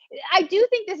then I do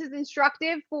think this is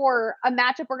instructive for a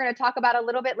matchup we're going to talk about a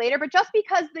little bit later. But just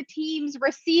because the team's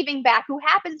receiving back, who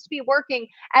happens to be working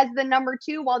as the number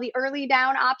 2 while the early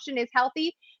down option is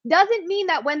healthy, doesn't mean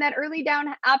that when that early down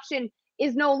option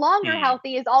is no longer Hmm.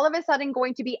 healthy, is all of a sudden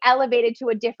going to be elevated to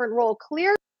a different role.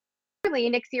 Clearly,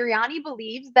 Nick Sirianni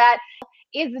believes that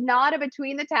is not a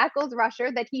between the tackles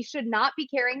rusher, that he should not be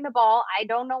carrying the ball. I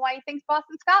don't know why he thinks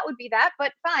Boston Scott would be that,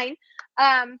 but fine.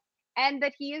 And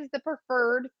that he is the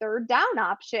preferred third down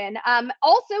option.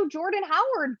 Also, Jordan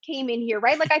Howard came in here,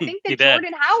 right? Like I think He that did.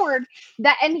 Jordan Howard,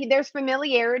 there's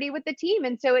familiarity with the team,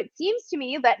 and so it seems to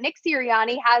me that Nick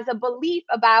Sirianni has a belief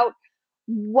about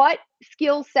what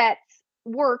skill sets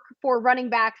work for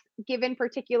running backs given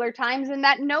particular times, and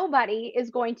that nobody is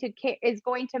going to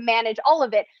manage all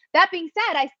of it. That being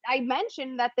said, I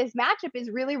mentioned that this matchup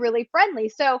is really really friendly.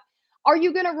 So are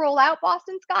you going to roll out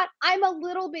Boston Scott? I'm a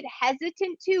little bit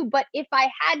hesitant to, but if I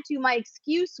had to, my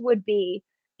excuse would be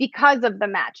because of the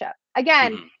matchup.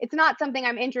 Again, Mhm. it's not something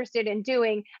I'm interested in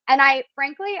doing. And I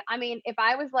frankly, I mean, if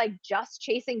I was like just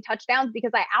chasing touchdowns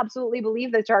because I absolutely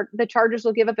believe the Chargers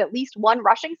will give up at least one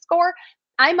rushing score,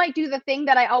 I might do the thing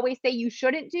that I always say you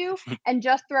shouldn't do and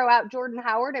just throw out Jordan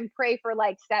Howard and pray for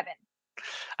like 7.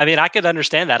 I mean, I could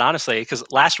understand that honestly, because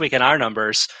last week in our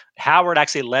numbers, Howard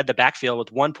actually led the backfield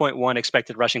with 1.1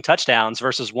 expected rushing touchdowns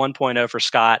versus 1.0 for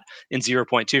Scott and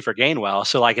 0.2 for Gainwell.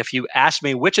 So, like, if you asked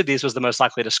me which of these was the most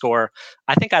likely to score,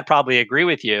 I think I'd probably agree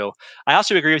with you. I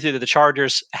also agree with you that the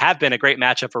Chargers have been a great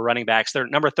matchup for running backs. They're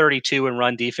number 32 in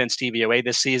run defense DVOA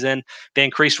this season. They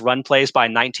increased run plays by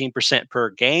 19%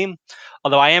 per game.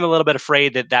 Although I am a little bit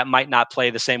afraid that that might not play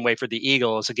the same way for the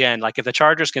Eagles. Again, like if the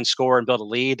Chargers can score and build a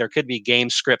lead, there could be game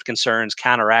script concerns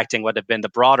counteracting what have been the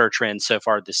broader trends so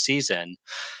far this season.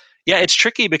 Yeah, it's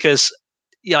tricky because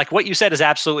yeah, like what you said is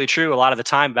absolutely true a lot of the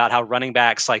time about how running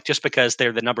backs, like just because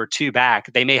they're the number 2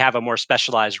 back, they may have a more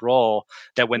specialized role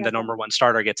that when the Yep. number 1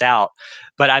 starter gets out.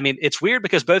 But I mean, it's weird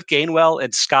because both Gainwell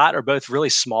and Scott are both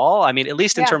really small. I mean, at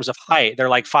least in Yeah. terms of height, they're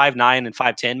like 5'9" and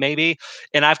 5'10" maybe.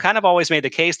 And I've kind of always made the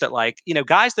case that like,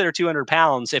 guys that are 200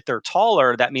 pounds, if they're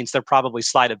taller, that means they're probably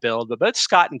slight of build. But both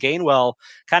Scott and Gainwell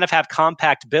kind of have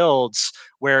compact builds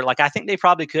where like I think they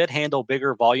probably could handle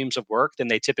bigger volumes of work than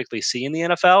they typically see in the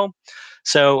NFL.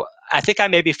 So I think I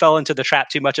maybe fell into the trap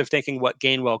too much of thinking what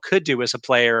Gainwell could do as a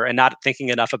player and not thinking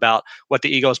enough about what the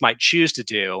Eagles might choose to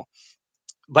do.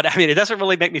 But I mean, it doesn't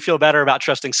really make me feel better about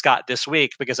trusting Scott this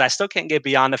week because I still can't get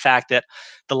beyond the fact that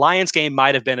the Lions game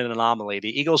might have been an anomaly.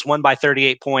 The Eagles won by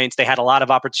 38 points. They had a lot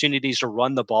of opportunities to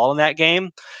run the ball in that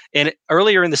game. And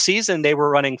earlier in the season, they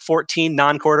were running 14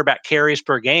 non quarterback carries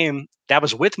per game. That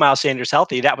was with Miles Sanders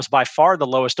healthy. That was by far the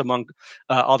lowest among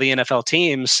all the NFL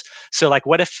teams. So, like,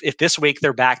 what if this week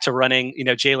they're back to running,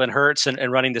 Jalen Hurts and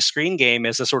running the screen game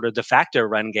as a sort of de facto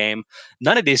run game?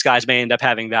 None of these guys may end up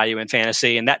having value in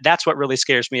fantasy, and that's what really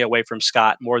scares me away from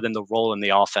Scott more than the role in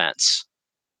the offense.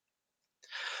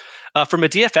 From a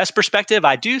DFS perspective,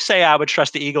 I do say I would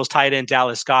trust the Eagles tight end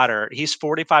Dallas Goedert. He's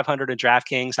 4,500 in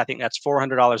DraftKings. I think that's $400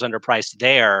 underpriced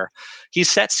there.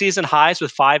 He's set season highs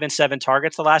with 5 and 7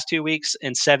 targets the last 2 weeks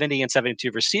and 70 and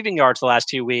 72 receiving yards the last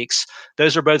 2 weeks.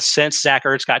 Those are both since Zach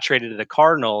Ertz got traded to the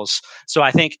Cardinals. So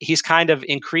I think he's kind of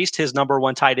increased his number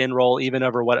one tight end role even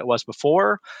over what it was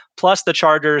before. Plus, the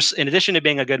Chargers, in addition to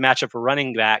being a good matchup for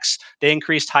running backs, they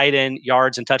increased tight end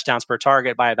yards and touchdowns per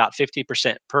target by about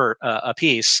 50% per a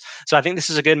piece. So I think this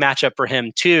is a good matchup for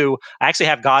him too. I actually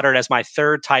have Goedert as my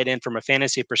third tight end from a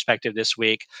fantasy perspective this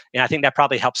week, and I think that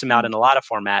probably helps him out in a lot of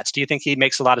formats. Do you think he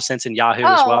makes a lot of sense in Yahoo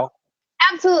as well?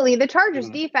 Absolutely. The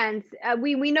Chargers defense,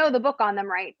 we know the book on them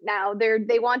right now.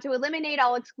 They want to eliminate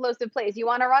all explosive plays. You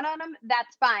want to run on them?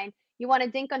 That's fine. You want to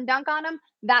dink and dunk on them?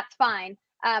 That's fine.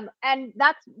 And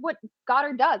that's what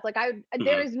Goedert does.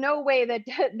 There is no way that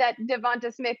that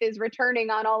Devonta Smith is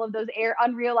returning on all of those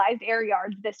unrealized air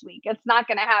yards this week. It's not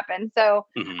going to happen. So,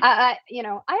 I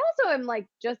also am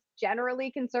just generally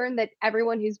concerned that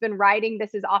everyone who's been riding,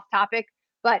 this is off topic,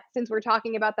 but since we're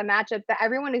talking about the matchup, that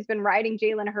everyone who's been riding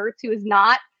Jalen Hurts, who is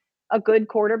not a good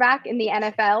quarterback in the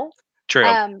NFL,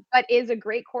 True. But is a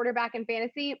great quarterback in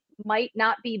fantasy, might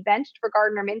not be benched for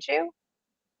Gardner Minshew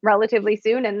relatively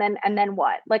soon. And then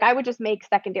what? I would just make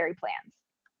secondary plans.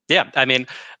 Yeah, I mean,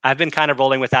 I've been kind of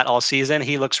rolling with that all season.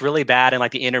 He looks really bad in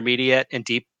the intermediate and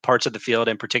deep parts of the field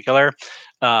in particular.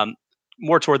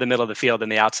 More toward the middle of the field than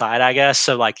the outside, I guess.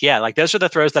 So those are the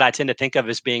throws that I tend to think of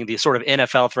as being the sort of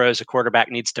NFL throws a quarterback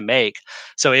needs to make.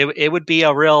 So it would be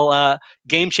a real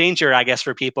game changer, I guess,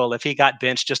 for people if he got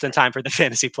benched just in time for the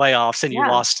fantasy playoffs and you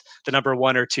lost the number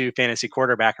 1 or 2 fantasy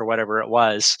quarterback or whatever it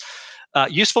was.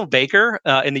 Useful Baker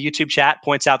in the YouTube chat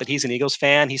points out that he's an Eagles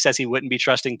fan. He says he wouldn't be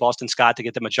trusting Boston Scott to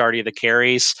get the majority of the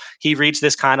carries. He reads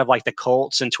this kind of like the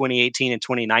Colts in 2018 and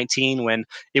 2019 when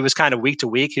it was kind of week to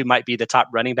week who might be the top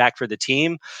running back for the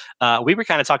team. We were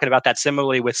kind of talking about that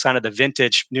similarly with kind of the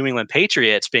vintage New England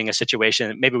Patriots being a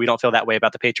situation. Maybe we don't feel that way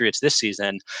about the Patriots this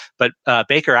season, but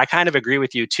Baker, I kind of agree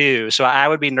with you too. So I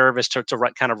would be nervous to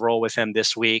kind of roll with him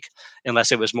this week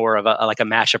unless it was more of a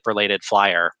matchup related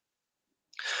flyer.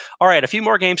 All right, a few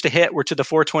more games to hit. We're to the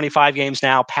 425 games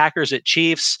now. Packers at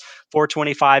Chiefs,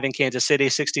 425 in Kansas City,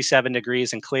 67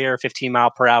 degrees and clear,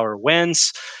 15-mile-per-hour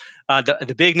winds.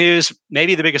 The big news,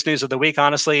 maybe the biggest news of the week,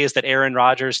 honestly, is that Aaron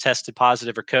Rodgers tested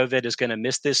positive for COVID, is going to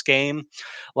miss this game.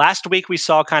 Last week, we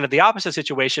saw kind of the opposite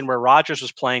situation where Rodgers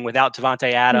was playing without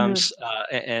Davante Adams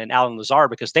and Allen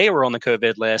Lazard because they were on the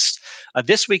COVID list.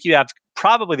 This week, you have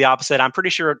probably the opposite. I'm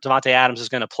pretty sure Davante Adams is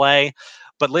going to play.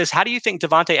 But Liz, how do you think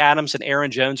Davante Adams and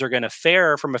Aaron Jones are going to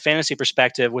fare from a fantasy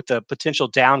perspective with the potential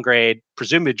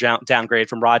presumed downgrade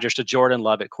from Rodgers to Jordan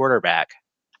Love at quarterback?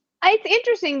 It's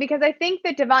interesting because I think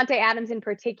that Davante Adams in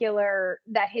particular,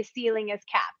 that his ceiling is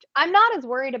capped. I'm not as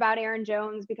worried about Aaron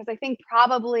Jones because I think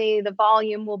probably the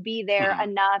volume will be there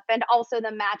enough. And also the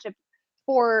matchup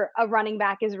for a running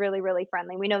back is really, really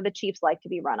friendly. We know the Chiefs like to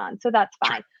be run on, so that's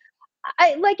fine. Sure.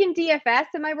 I like in DFS,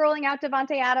 am I rolling out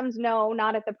Davante Adams? No,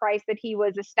 not at the price that he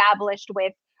was established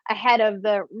with ahead of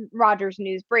the Rodgers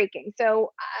news breaking.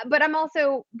 So, but I'm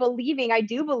also I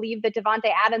do believe that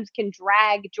Davante Adams can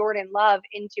drag Jordan Love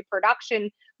into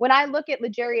production. When I look at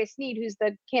L'Jarius Sneed, who's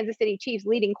the Kansas City Chiefs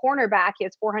leading cornerback, he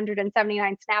has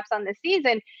 479 snaps on the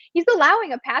season. He's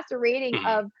allowing a passer rating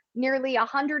of nearly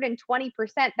 120%.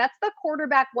 That's the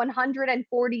quarterback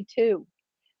 142.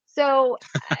 So,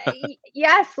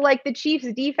 yes, the Chiefs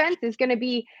defense is going to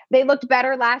be, they looked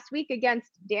better last week against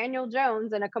Daniel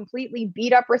Jones and a completely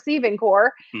beat up receiving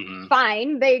core.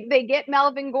 Fine. They get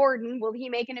Melvin Gordon. Will he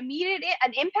make an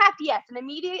impact? Yes. An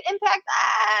immediate impact?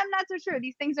 I'm not so sure.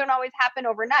 These things don't always happen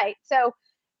overnight. So,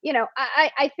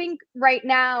 I think right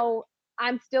now,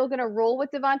 I'm still going to roll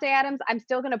with Davante Adams. I'm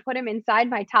still going to put him inside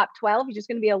my top 12. He's just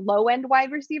going to be a low-end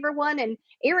wide receiver one. And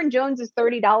Aaron Jones is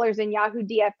 $30 in Yahoo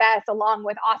DFS, along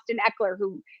with Austin Eckler,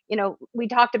 who, we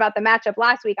talked about the matchup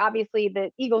last week. Obviously,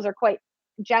 the Eagles are quite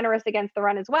generous against the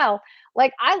run as well.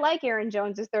 I like Aaron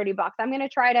Jones is $30. I'm going to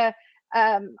try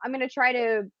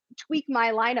to tweak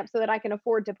my lineup so that I can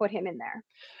afford to put him in there.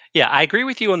 Yeah, I agree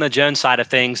with you on the Jones side of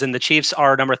things. And the Chiefs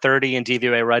are number 30 in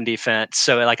DVOA run defense.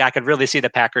 So, like, I could really see the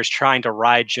Packers trying to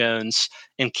ride Jones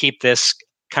and keep this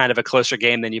kind of a closer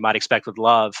game than you might expect with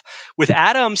Love. With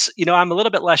Adams, I'm a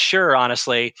little bit less sure,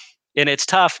 honestly. And it's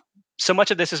tough. So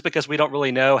much of this is because we don't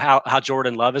really know how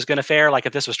Jordan Love is going to fare. Like,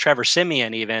 if this was Trevor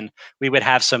Siemian, even, we would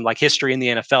have some like history in the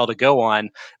NFL to go on.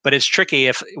 But it's tricky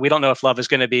if we don't know if Love is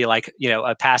going to be like,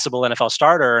 a passable NFL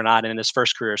starter or not in his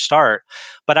first career start.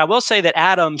 But I will say that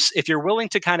Adams, if you're willing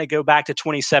to kind of go back to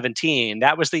 2017,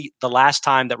 that was the last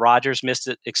time that Rodgers missed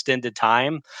extended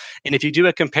time. And if you do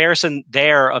a comparison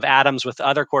there of Adams with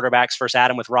other quarterbacks versus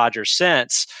Adam with Rodgers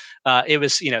since, it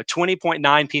was 20.9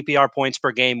 PPR points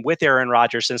per game with Aaron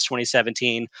Rodgers since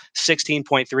 2017,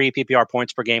 16.3 PPR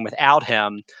points per game without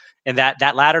him. And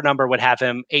that latter number would have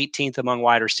him 18th among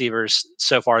wide receivers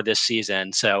so far this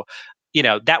season. So,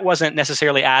 that wasn't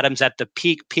necessarily Adams at the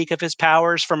peak of his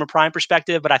powers from a prime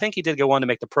perspective, but I think he did go on to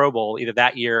make the Pro Bowl either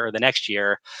that year or the next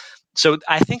year. So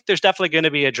I think there's definitely going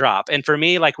to be a drop. And for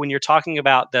me, like when you're talking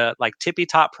about the like tippy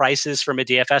top prices from a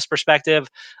DFS perspective,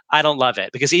 I don't love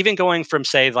it, because even going from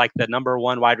say like the number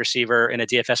one wide receiver in a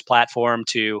DFS platform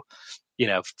to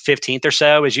 15th or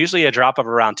so is usually a drop of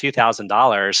around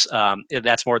 $2,000.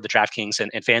 That's more the DraftKings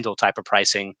and FanDuel type of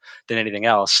pricing than anything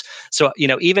else. So,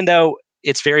 even though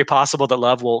it's very possible that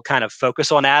Love will kind of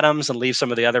focus on Adams and leave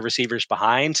some of the other receivers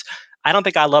behind, I don't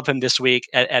think I love him this week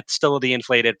at still the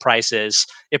inflated prices.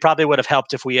 It probably would have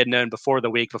helped if we had known before the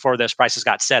week, before those prices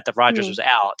got set, that Rodgers was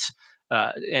out.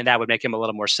 And that would make him a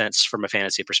little more sense from a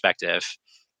fantasy perspective.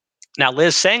 Now,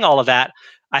 Liz, saying all of that,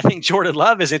 I think Jordan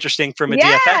Love is interesting from a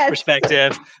DFS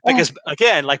perspective because,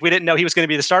 again, like we didn't know he was going to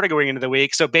be the starter going into the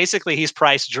week. So basically, he's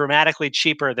priced dramatically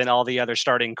cheaper than all the other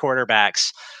starting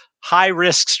quarterbacks. High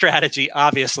risk strategy,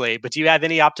 obviously, but do you have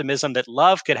any optimism that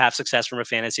Love could have success from a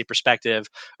fantasy perspective,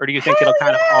 or do you think it'll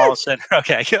kind of all set?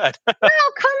 Okay, good. No,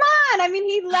 come on. I mean,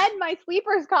 he led my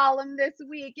sleepers column this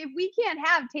week. If we can't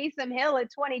have Taysom Hill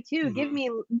at 22, give me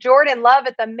Jordan Love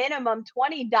at the minimum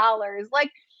 $20.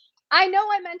 Like, I know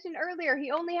I mentioned earlier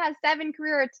he only has seven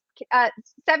career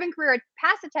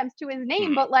pass attempts to his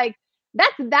name, but like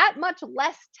that's that much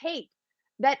less tape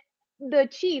that the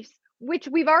Chiefs, which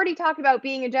we've already talked about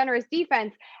being a generous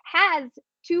defense, has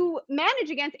to manage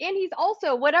against. And he's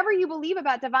also, whatever you believe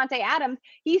about Davante Adams,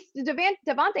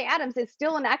 Davante Adams is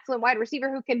still an excellent wide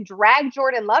receiver who can drag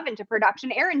Jordan Love into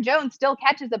production. Aaron Jones still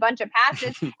catches a bunch of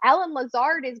passes. Allen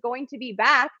Lazard is going to be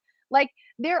back. Like,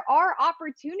 there are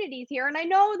opportunities here. And I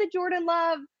know the Jordan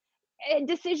Love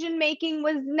decision making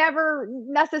was never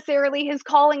necessarily his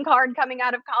calling card coming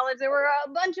out of college. There were a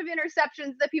bunch of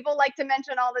interceptions that people like to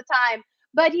mention all the time.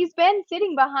 But he's been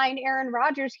sitting behind Aaron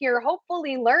Rodgers here,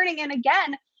 hopefully learning. And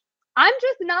again, I'm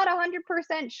just not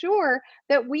 100% sure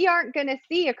that we aren't going to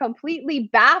see a completely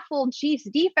baffled Chiefs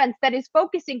defense that is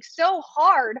focusing so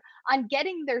hard on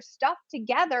getting their stuff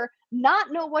together,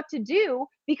 not know what to do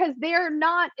because they're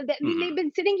not. I mean, they've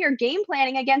been sitting here game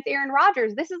planning against Aaron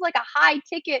Rodgers. This is like a high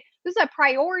ticket. This is a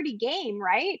priority game,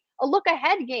 right? A look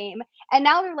ahead game. And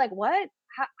now they're like, what?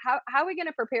 How are we going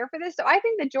to prepare for this? So I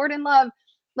think that Jordan Love,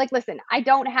 like, listen, I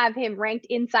don't have him ranked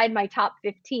inside my top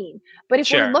 15, but if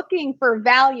we're looking for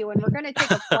value and we're going to take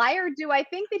a flyer, do I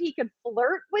think that he could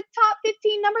flirt with top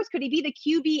 15 numbers? Could he be the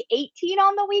QB 18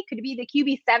 on the week? Could he be the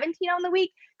QB 17 on the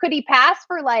week? Could he pass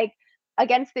for, like,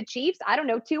 against the Chiefs, I don't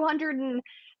know,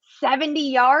 270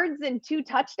 yards and 2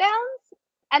 touchdowns?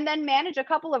 And then manage a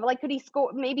couple of, like, could he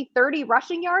score maybe 30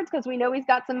 rushing yards? Because we know he's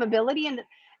got some ability and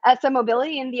some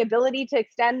mobility and the ability to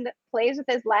extend plays with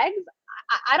his legs.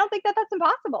 I don't think that that's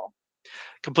impossible.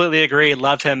 Completely agree.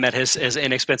 Love him at his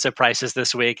inexpensive prices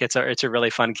this week. It's a really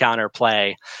fun counter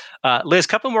play. Liz,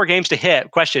 couple more games to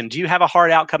hit. Question: do you have a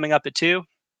hard out coming up at 2?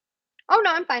 Oh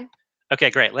no, I'm fine. Okay,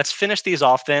 great. Let's finish these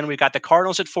off then. We've got the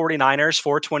Cardinals at 49ers,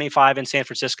 425 in San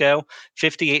Francisco,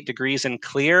 58 degrees and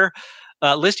clear.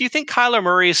 Liz, do you think Kyler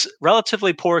Murray's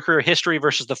relatively poor career history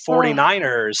versus the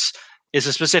 49ers is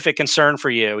a specific concern for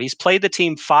you? He's played the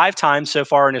team 5 times so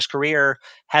far in his career,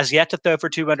 has yet to throw for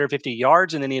 250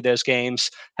 yards in any of those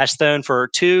games, has thrown for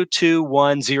 2, 2,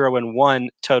 1, 0, and 1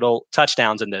 total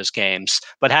touchdowns in those games,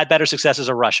 but had better success as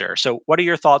a rusher. So what are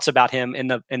your thoughts about him in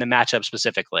the matchup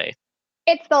specifically?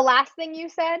 It's the last thing you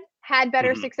said, had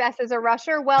better success as a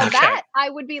rusher. Well, that I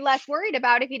would be less worried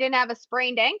about if he didn't have a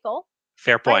sprained ankle.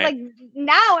 Fair point. Like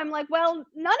now I'm like, well,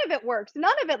 none of it works.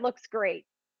 None of it looks great.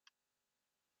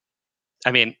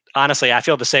 I mean, honestly, I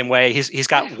feel the same way. He's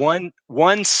got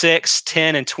 1, 6,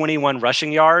 10, and 21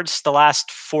 rushing yards the last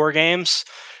 4 games.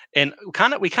 And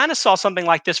we kind of saw something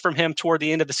like this from him toward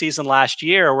the end of the season last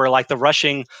year, where like the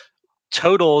rushing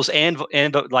totals and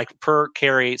like per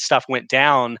carry stuff went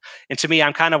down. And to me,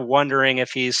 I'm kind of wondering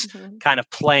if he's kind of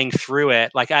playing through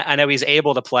it. Like I know he's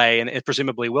able to play and it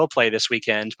presumably will play this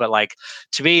weekend, but like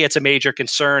to me, it's a major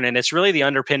concern. And it's really the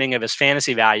underpinning of his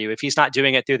fantasy value. If he's not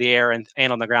doing it through the air and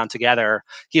on the ground together,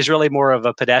 he's really more of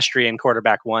a pedestrian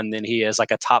quarterback one than he is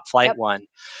like a top flight one.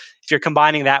 If you're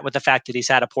combining that with the fact that he's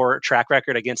had a poor track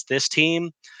record against this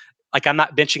team, like I'm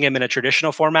not benching him in a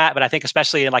traditional format, but I think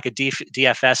especially in like a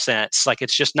DFS sense, like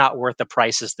it's just not worth the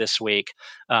prices this week.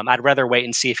 I'd rather wait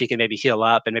and see if he can maybe heal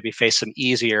up and maybe face some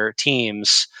easier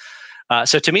teams.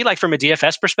 So to me, like from a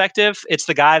DFS perspective, it's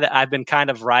the guy that I've been kind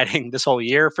of riding this whole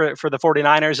year for the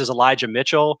 49ers is Elijah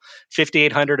Mitchell,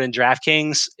 5,800 in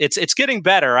DraftKings. It's getting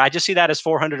better. I just see that as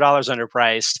 $400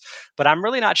 underpriced, but I'm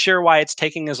really not sure why it's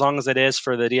taking as long as it is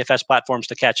for the DFS platforms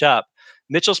to catch up.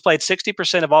 Mitchell's played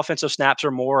 60% of offensive snaps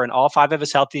or more in all 5 of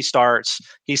his healthy starts.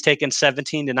 He's taken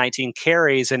 17 to 19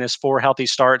 carries in his 4 healthy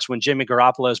starts when Jimmy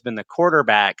Garoppolo has been the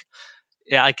quarterback.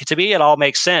 Yeah, like to me, it all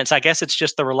makes sense. I guess it's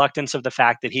just the reluctance of the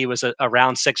fact that he was a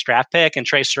round 6 draft pick and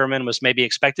Trey Sermon was maybe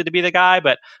expected to be the guy.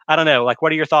 But I don't know. Like,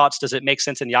 what are your thoughts? Does it make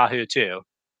sense in Yahoo too?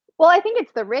 Well, I think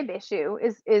it's the rib issue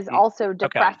is also Okay.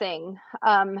 depressing.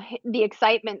 The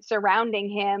excitement surrounding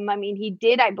him. I mean, he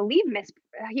did, I believe,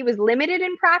 he was limited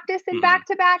in practice in Hmm.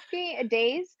 back-to-back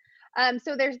days.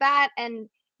 So there's that, and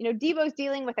Debo's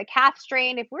dealing with a calf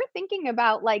strain. If we're thinking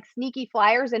about like sneaky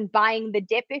flyers and buying the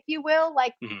dip, if you will,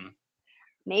 like Hmm.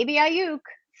 maybe Ayuk,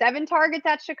 7 targets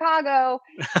at Chicago.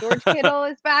 George Kittle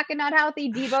is back and not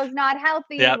healthy. Debo's not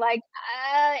healthy. Yep. Like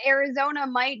Arizona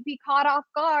might be caught off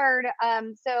guard.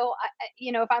 So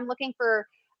if I'm looking for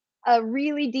a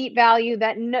really deep value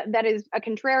that is a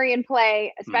contrarian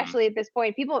play, Hmm. especially at this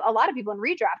point, a lot of people in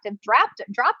redraft have dropped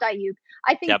Ayuk.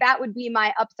 I think Yep. that would be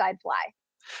my upside fly.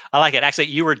 I like it. Actually,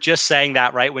 you were just saying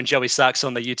that right when Joey Sucks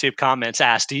on the YouTube comments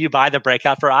asked, "Do you buy the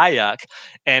breakout for Ayuk?"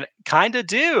 And kind of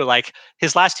do. Like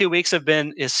his last 2 weeks have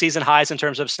been his season highs in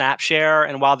terms of snap share,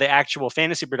 and while the actual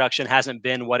fantasy production hasn't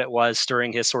been what it was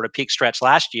during his sort of peak stretch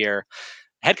last year,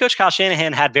 head coach Kyle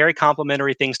Shanahan had very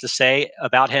complimentary things to say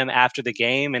about him after the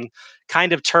game and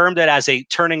kind of termed it as a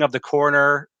turning of the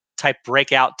corner type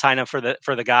breakout kind of for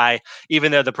the guy,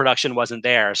 even though the production wasn't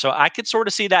there. So I could sort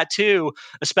of see that too,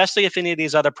 especially if any of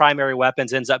these other primary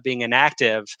weapons ends up being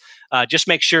inactive. Just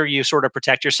make sure you sort of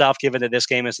protect yourself, given that this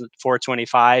game is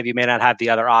 425. You may not have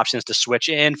the other options to switch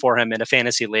in for him in a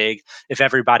fantasy league if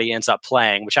everybody ends up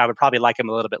playing, which I would probably like him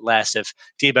a little bit less if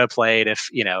Debo played, if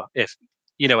you know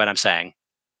what I'm saying.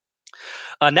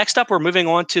 Next up, we're moving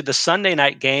on to the Sunday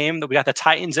night game. We got the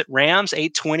Titans at Rams,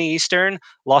 8:20 Eastern,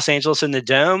 Los Angeles in the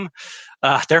Dome.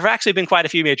 There have actually been quite a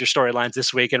few major storylines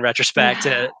this week in retrospect.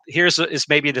 Here's is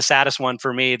maybe the saddest one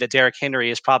for me that Derrick Henry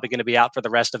is probably going to be out for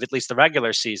the rest of at least the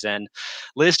regular season.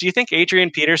 Liz, do you think Adrian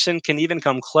Peterson can even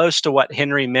come close to what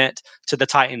Henry meant to the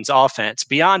Titans offense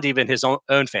beyond even his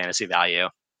own fantasy value?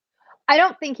 I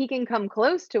don't think he can come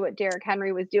close to what Derrick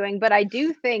Henry was doing, but I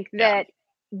do think Yeah.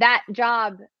 that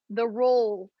job, the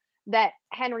role that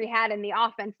Henry had in the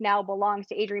offense now belongs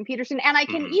to Adrian Peterson. And I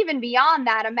can Hmm. even beyond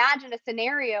that imagine a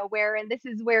scenario where, and this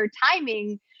is where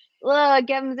timing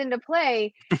comes into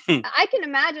play. I can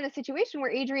imagine a situation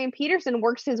where Adrian Peterson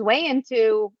works his way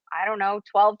into, I don't know,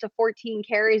 12 to 14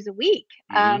 carries a week.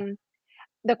 Hmm.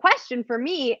 The question for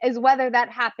me is whether that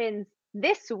happens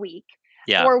this week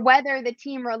Yeah. or whether the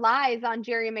team relies on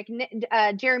Jeremy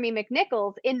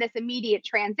McNichols in this immediate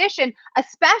transition,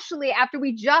 especially after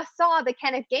we just saw the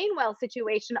Kenneth Gainwell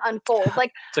situation unfold.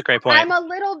 Like, It's a great I'm point. a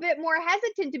little bit more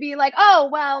hesitant to be like, oh,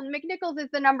 well, McNichols is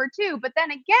the number 2. But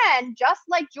then again, just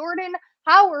like Jordan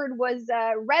Howard was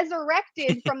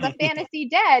resurrected from the fantasy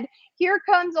dead, here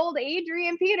comes old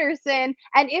Adrian Peterson.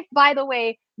 And if, by the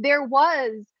way, there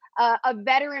was a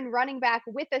veteran running back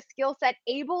with a skill set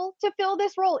able to fill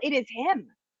this role, it is him.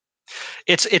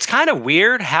 It's kind of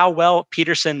weird how well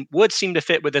Peterson would seem to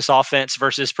fit with this offense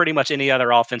versus pretty much any other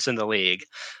offense in the league.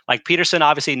 Like Peterson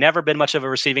obviously never been much of a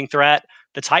receiving threat.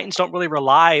 The Titans don't really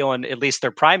rely on at least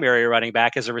their primary running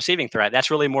back as a receiving threat. That's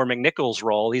really more McNichols'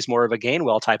 role. He's more of a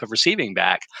Gainwell type of receiving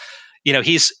back.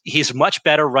 He's much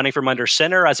better running from under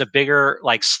center as a bigger,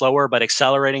 like slower but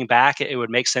accelerating back. It would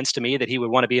make sense to me that he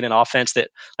would want to be in an offense that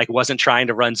like wasn't trying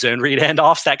to run zone read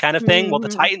handoffs, that kind of thing. Well, the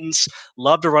Mm-hmm. Titans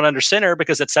love to run under center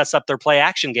because it sets up their play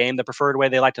action game, the preferred way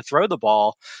they like to throw the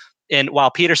ball. And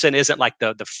while Peterson isn't like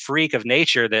the freak of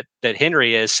nature that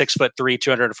Henry is, 6'3",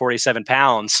 247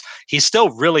 pounds, he's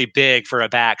still really big for a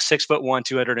back, 6'1",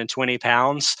 220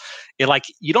 pounds.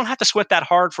 You don't have to sweat that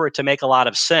hard for it to make a lot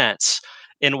of sense.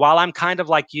 And while I'm kind of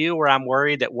like you, where I'm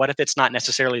worried that what if it's not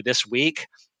necessarily this week,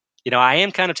 I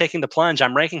am kind of taking the plunge.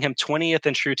 I'm ranking him 20th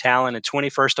in true talent and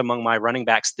 21st among my running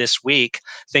backs this week,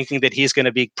 thinking that he's going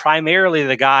to be primarily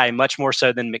the guy, much more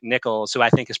so than McNichols, who I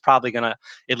think is probably going to,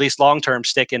 at least long term,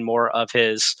 stick in more of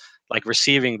his like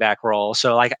receiving back role.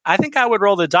 So like I think I would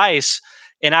roll the dice.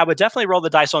 And I would definitely roll the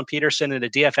dice on Peterson in a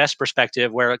DFS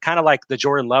perspective, where kind of like the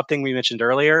Jordan Love thing we mentioned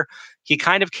earlier, he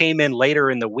kind of came in later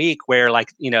in the week where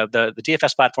the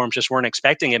DFS platforms just weren't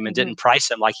expecting him and didn't price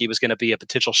him like he was going to be a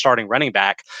potential starting running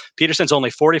back. Peterson's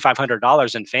only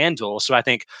 $4,500 in FanDuel. So I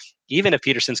think even if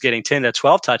Peterson's getting 10 to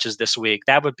 12 touches this week,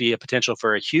 that would be a potential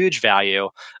for a huge value,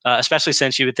 especially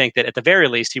since you would think that at the very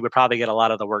least, he would probably get a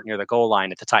lot of the work near the goal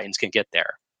line if the Titans can get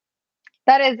there.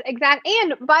 That is exact.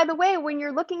 And by the way, when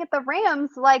you're looking at the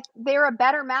Rams, like they're a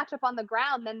better matchup on the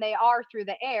ground than they are through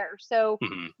the air. So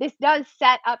this does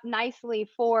set up nicely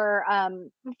for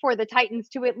the Titans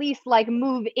to at least like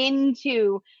move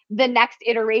into the next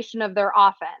iteration of their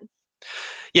offense.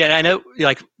 Yeah, and I know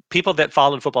like people that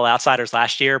followed Football Outsiders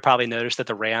last year probably noticed that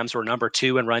the Rams were number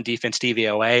 2 in run defense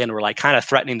DVOA and were like kind of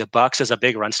threatening the Bucs as a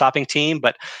big run stopping team,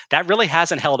 but that really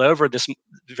hasn't held over this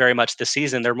very much this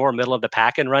season. They're more middle of the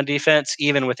pack in run defense,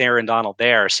 even with Aaron Donald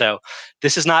there. So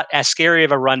this is not as scary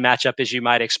of a run matchup as you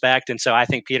might expect. And so I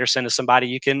think Peterson is somebody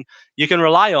you can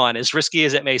rely on. As risky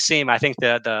as it may seem, I think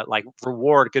the like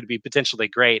reward could be potentially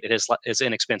great at his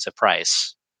inexpensive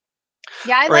price.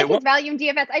 Yeah, I like his value in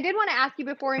DFS. I did want to ask you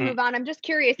before we move on. I'm just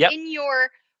curious, in your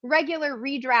regular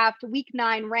redraft week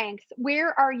 9 ranks,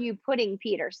 where are you putting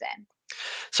Peterson?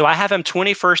 So I have him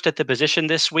 21st at the position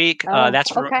this week.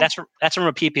 That's from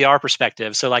a PPR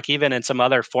perspective. So like even in some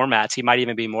other formats, he might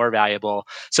even be more valuable.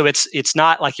 So it's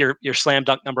not like your slam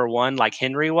dunk number 1 like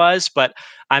Henry was, but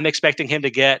I'm expecting him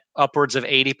to get upwards of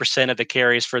 80% of the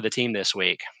carries for the team this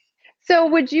week. So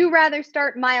would you rather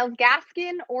start Myles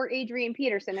Gaskin or Adrian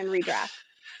Peterson in redraft?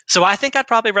 So I think I'd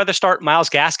probably rather start Myles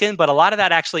Gaskin, but a lot of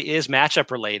that actually is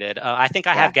matchup related. I think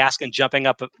I have Gaskin jumping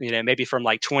up, maybe from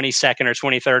like 22nd or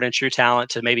 23rd in true talent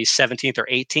to maybe 17th or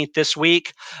 18th this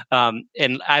week.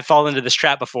 And I've fallen into this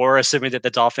trap before, assuming that the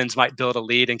Dolphins might build a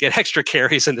lead and get extra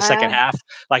carries in the second half.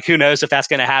 Like who knows if that's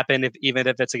going to happen, even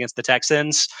if it's against the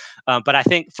Texans. But I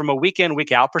think from a week in,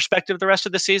 week out perspective, the rest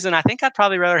of the season, I think I'd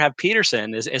probably rather have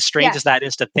Peterson, as strange as that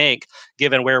is to think,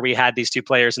 given where we had these two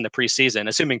players in the preseason,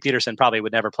 assuming Peterson probably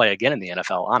would never play again in the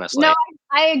NFL, honestly. No,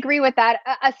 I agree with that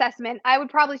assessment. I would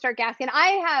probably start Gaskin. I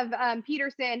have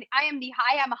Peterson. I am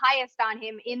highest on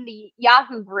him in the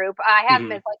Yahoo group. I have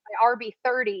him as like my RB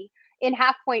 30 in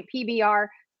half point PPR.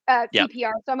 So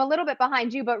I'm a little bit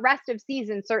behind you, but rest of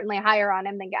season certainly higher on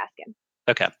him than Gaskin.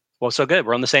 Okay. Well, so good.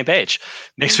 We're on the same page.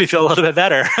 Makes me feel a little bit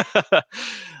better.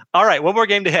 All right, one more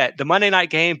game to hit. The Monday night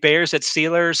game, Bears at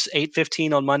Steelers,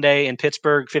 8:15 on Monday in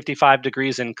Pittsburgh, 55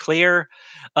 degrees and clear.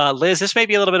 Liz, this may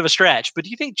be a little bit of a stretch, but do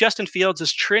you think Justin Fields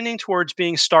is trending towards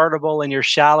being startable in your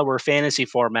shallower fantasy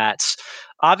formats?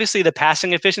 Obviously, the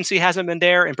passing efficiency hasn't been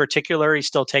there. In particular, he's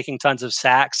still taking tons of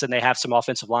sacks, and they have some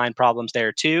offensive line problems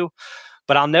there too.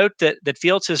 But I'll note that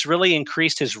Fields has really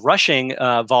increased his rushing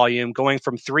volume, going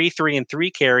from 3 and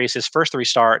 3 carries his first 3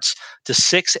 starts to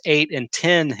 6, 8, and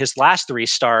 10 his last 3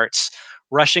 starts.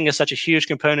 Rushing is such a huge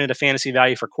component of fantasy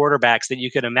value for quarterbacks that you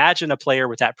could imagine a player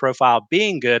with that profile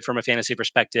being good from a fantasy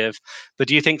perspective. But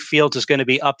do you think Fields is going to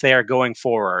be up there going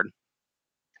forward?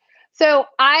 So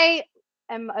I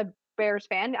am a Bears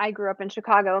fan. I grew up in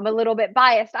Chicago. I'm a little bit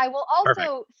biased. I will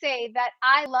also say that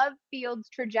I love Fields'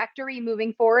 trajectory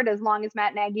moving forward as long as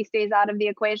Matt Nagy stays out of the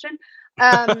equation.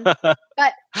 But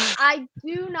I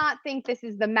do not think this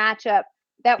is the matchup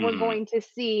that we're going to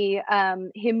see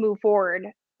him move forward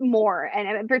more.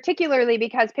 And particularly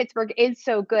because Pittsburgh is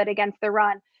so good against the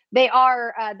run. They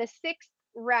are the 6th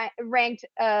ranked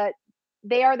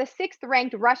they are the 6th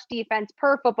ranked rush defense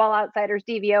per Football Outsiders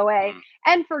DVOA,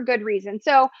 and for good reason.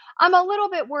 So I'm a little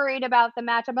bit worried about the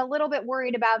match. I'm a little bit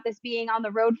worried about this being on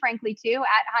the road, frankly, too,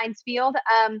 at Heinz Field.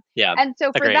 And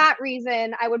so for that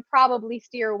reason, I would probably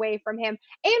steer away from him.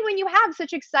 And when you have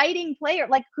such exciting player,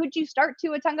 like could you start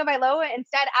Tua Tagovailoa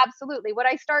instead? Absolutely. Would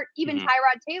I start even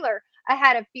Tyrod Taylor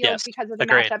ahead of Fields because of the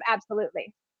matchup?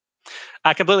 Absolutely.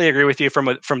 I completely agree with you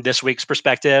from this week's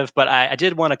perspective, but I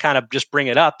did want to kind of just bring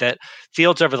it up that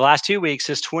Fields over the last 2 weeks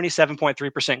has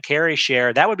 27.3% carry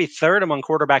share. That would be 3rd among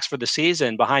quarterbacks for the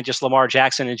season, behind just Lamar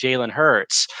Jackson and Jalen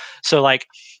Hurts. So like,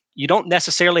 you don't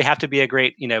necessarily have to be a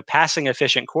great, passing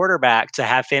efficient quarterback to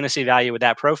have fantasy value with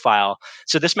that profile.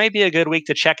 So this may be a good week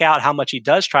to check out how much he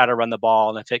does try to run the ball.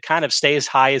 And if it kind of stays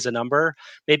high as a number,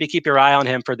 maybe keep your eye on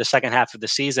him for the second half of the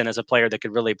season as a player that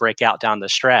could really break out down the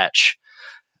stretch.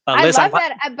 I love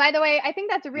that. By the way, I think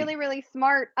that's a really, really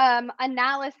smart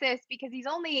analysis because he's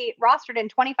only rostered in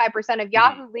 25% of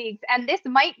Yahoo leagues. And this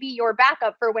might be your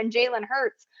backup for when Jalen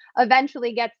Hurts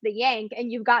eventually gets the yank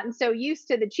and you've gotten so used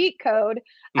to the cheat code.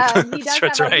 He does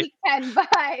have a week 10 bye,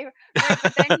 right?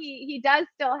 But then he does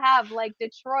still have like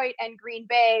Detroit and Green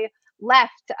Bay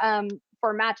left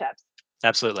for matchups.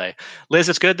 Absolutely. Liz,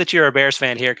 it's good that you're a Bears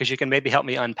fan here because you can maybe help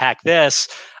me unpack this.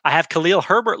 I have Khalil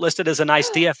Herbert listed as a nice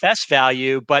DFS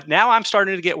value, but now I'm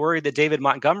starting to get worried that David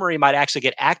Montgomery might actually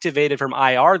get activated from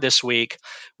IR this week,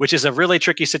 which is a really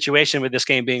tricky situation with this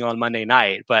game being on Monday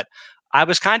night. But I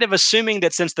was kind of assuming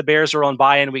that since the Bears are on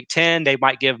bye in week 10, they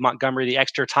might give Montgomery the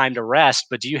extra time to rest.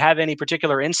 But do you have any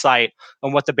particular insight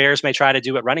on what the Bears may try to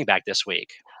do at running back this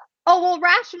week? Oh, well,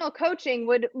 rational coaching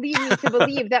would lead me to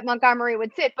believe that Montgomery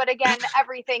would sit. But again,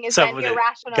 everything is then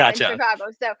irrational in Chicago.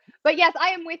 So, but yes, I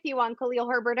am with you on Khalil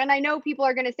Herbert. And I know people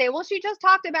are going to say, well, she just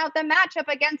talked about the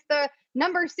matchup against the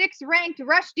number 6 ranked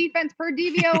rush defense per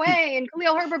DVOA and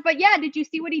Khalil Herbert. But yeah, did you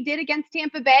see what he did against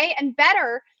Tampa Bay? And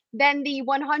better than the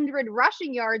 100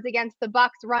 rushing yards against the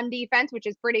Bucs run defense, which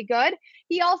is pretty good.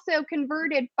 He also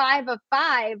converted 5 of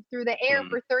 5 through the air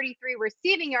for 33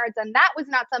 receiving yards, and that was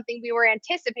not something we were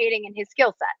anticipating in his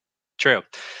skill set. True.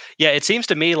 Yeah, it seems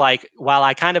to me like while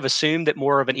I kind of assumed that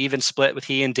more of an even split with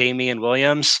he and Damian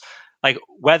Williams, like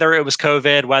whether it was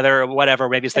COVID, whether whatever,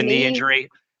 maybe it's the knee injury,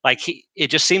 like it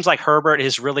just seems like Herbert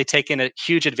has really taken a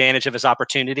huge advantage of his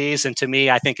opportunities. And to me,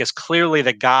 I think is clearly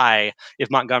the guy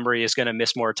if Montgomery is going to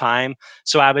miss more time.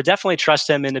 So I would definitely trust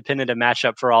him independent of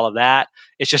matchup for all of that.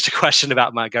 It's just a question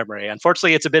about Montgomery.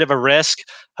 Unfortunately, it's a bit of a risk.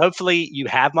 Hopefully you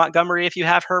have Montgomery if you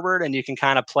have Herbert and you can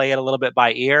kind of play it a little bit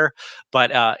by ear. But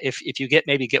if you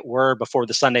get word before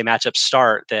the Sunday matchups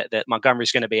start that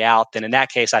Montgomery's going to be out, then in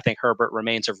that case, I think Herbert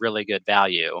remains a really good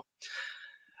value.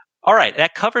 All right,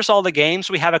 that covers all the games.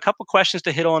 We have a couple questions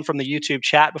to hit on from the YouTube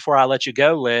chat before I let you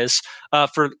go, Liz.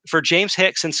 For James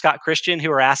Hicks and Scott Christian,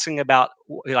 who are asking about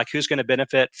like who's going to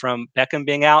benefit from Beckham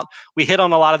being out, we hit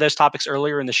on a lot of those topics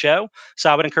earlier in the show.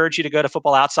 So I would encourage you to go to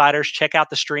Football Outsiders, check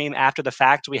out the stream after the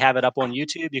fact. We have it up on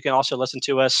YouTube. You can also listen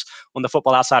to us on the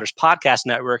Football Outsiders podcast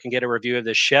network and get a review of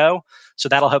this show. So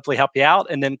that'll hopefully help you out.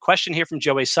 And then question here from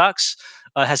Joey Sucks: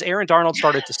 has Aaron Darnold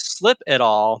started to slip at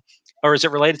all? Or is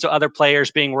it related to other players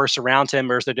being worse around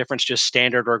him, or is the difference just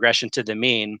standard regression to the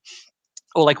mean?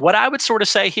 Well, like what I would sort of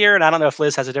say here, and I don't know if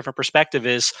Liz has a different perspective,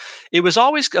 is it was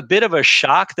always a bit of a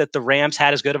shock that the Rams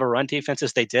had as good of a run defense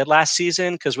as they did last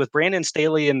season, because with Brandon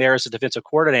Staley in there as a defensive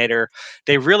coordinator,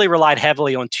 they really relied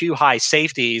heavily on 2 high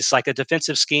safeties, like a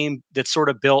defensive scheme that's sort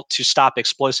of built to stop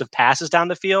explosive passes down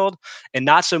the field and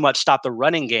not so much stop the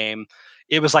running game.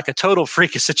 It was like a total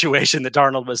freakish situation that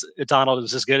Donald was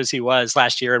as good as he was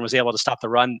last year and was able to stop the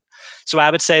run. So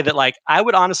I would say that like I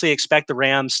would honestly expect the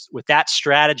Rams with that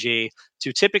strategy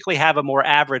to typically have a more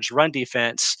average run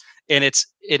defense. And it's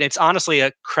honestly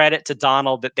a credit to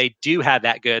Donald that they do have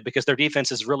that good because their defense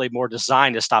is really more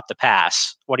designed to stop the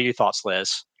pass. What are your thoughts,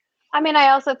 Liz? I mean,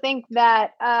 I also think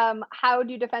that how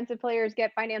do defensive players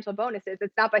get financial bonuses?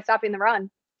 It's not by stopping the run.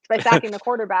 It's by sacking the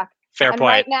quarterback. Fair point.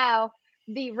 Right now,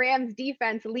 the Rams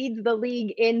defense leads the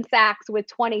league in sacks with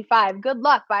 25. Good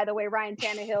luck, by the way, Ryan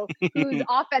Tannehill, whose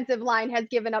offensive line has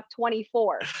given up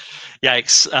 24.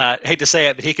 Yikes. Hate to say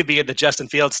it, but he could be in the Justin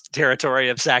Fields territory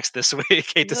of sacks this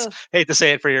week. Hate to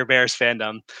say it for your Bears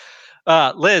fandom.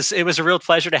 Liz, it was a real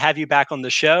pleasure to have you back on the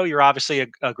show. You're obviously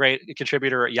a great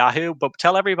contributor at Yahoo, but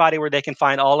tell everybody where they can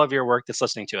find all of your work that's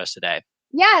listening to us today.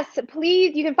 Yes,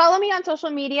 please. You can follow me on social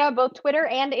media, both Twitter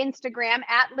and Instagram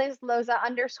at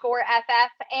 @LizLoza_FF.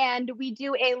 And we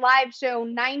do a live show,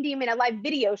 live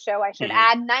video show, I should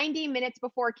add, 90 minutes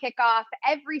before kickoff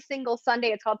every single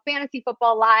Sunday. It's called Fantasy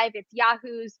Football Live. It's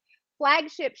Yahoo's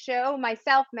flagship show.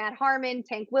 Myself, Matt Harmon,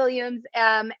 Tank Williams,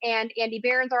 and Andy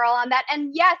Behrens are all on that.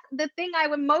 And yes, the thing I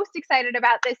am most excited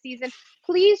about this season,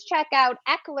 please check out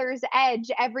Eckler's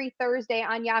Edge every Thursday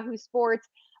on Yahoo Sports.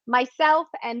 Myself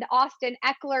and Austin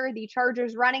Eckler, the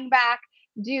Chargers running back,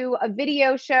 do a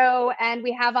video show, and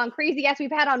we have on crazy guests.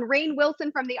 We've had on Rainn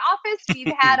Wilson from The Office.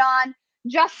 We've had on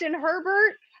Justin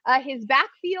Herbert, his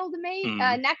backfield mate.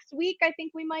 Next week, I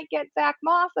think we might get Zach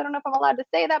Moss. I don't know if I'm allowed to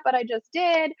say that, but I just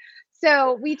did.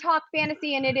 So we talk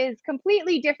fantasy, and it is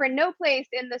completely different. No place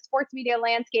in the sports media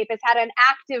landscape has had an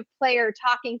active player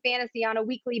talking fantasy on a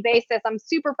weekly basis. I'm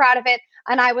super proud of it,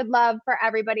 and I would love for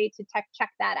everybody to check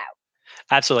that out.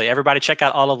 Absolutely. Everybody check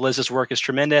out all of Liz's work. Is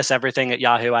tremendous. Everything at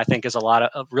Yahoo, I think, is a lot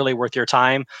of really worth your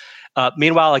time.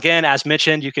 Meanwhile, again, as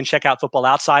mentioned, you can check out Football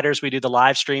Outsiders. We do the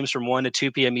live streams from 1 to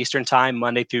 2 p.m. Eastern time,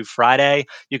 Monday through Friday.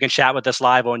 You can chat with us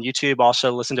live on YouTube.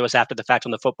 Also, listen to us after the fact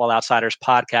on the Football Outsiders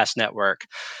podcast network.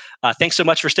 Thanks so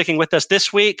much for sticking with us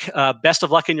this week. Best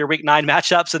of luck in your Week 9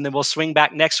 matchups, and then we'll swing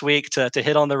back next week to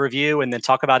hit on the review and then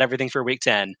talk about everything for Week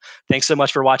 10. Thanks so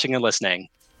much for watching and listening.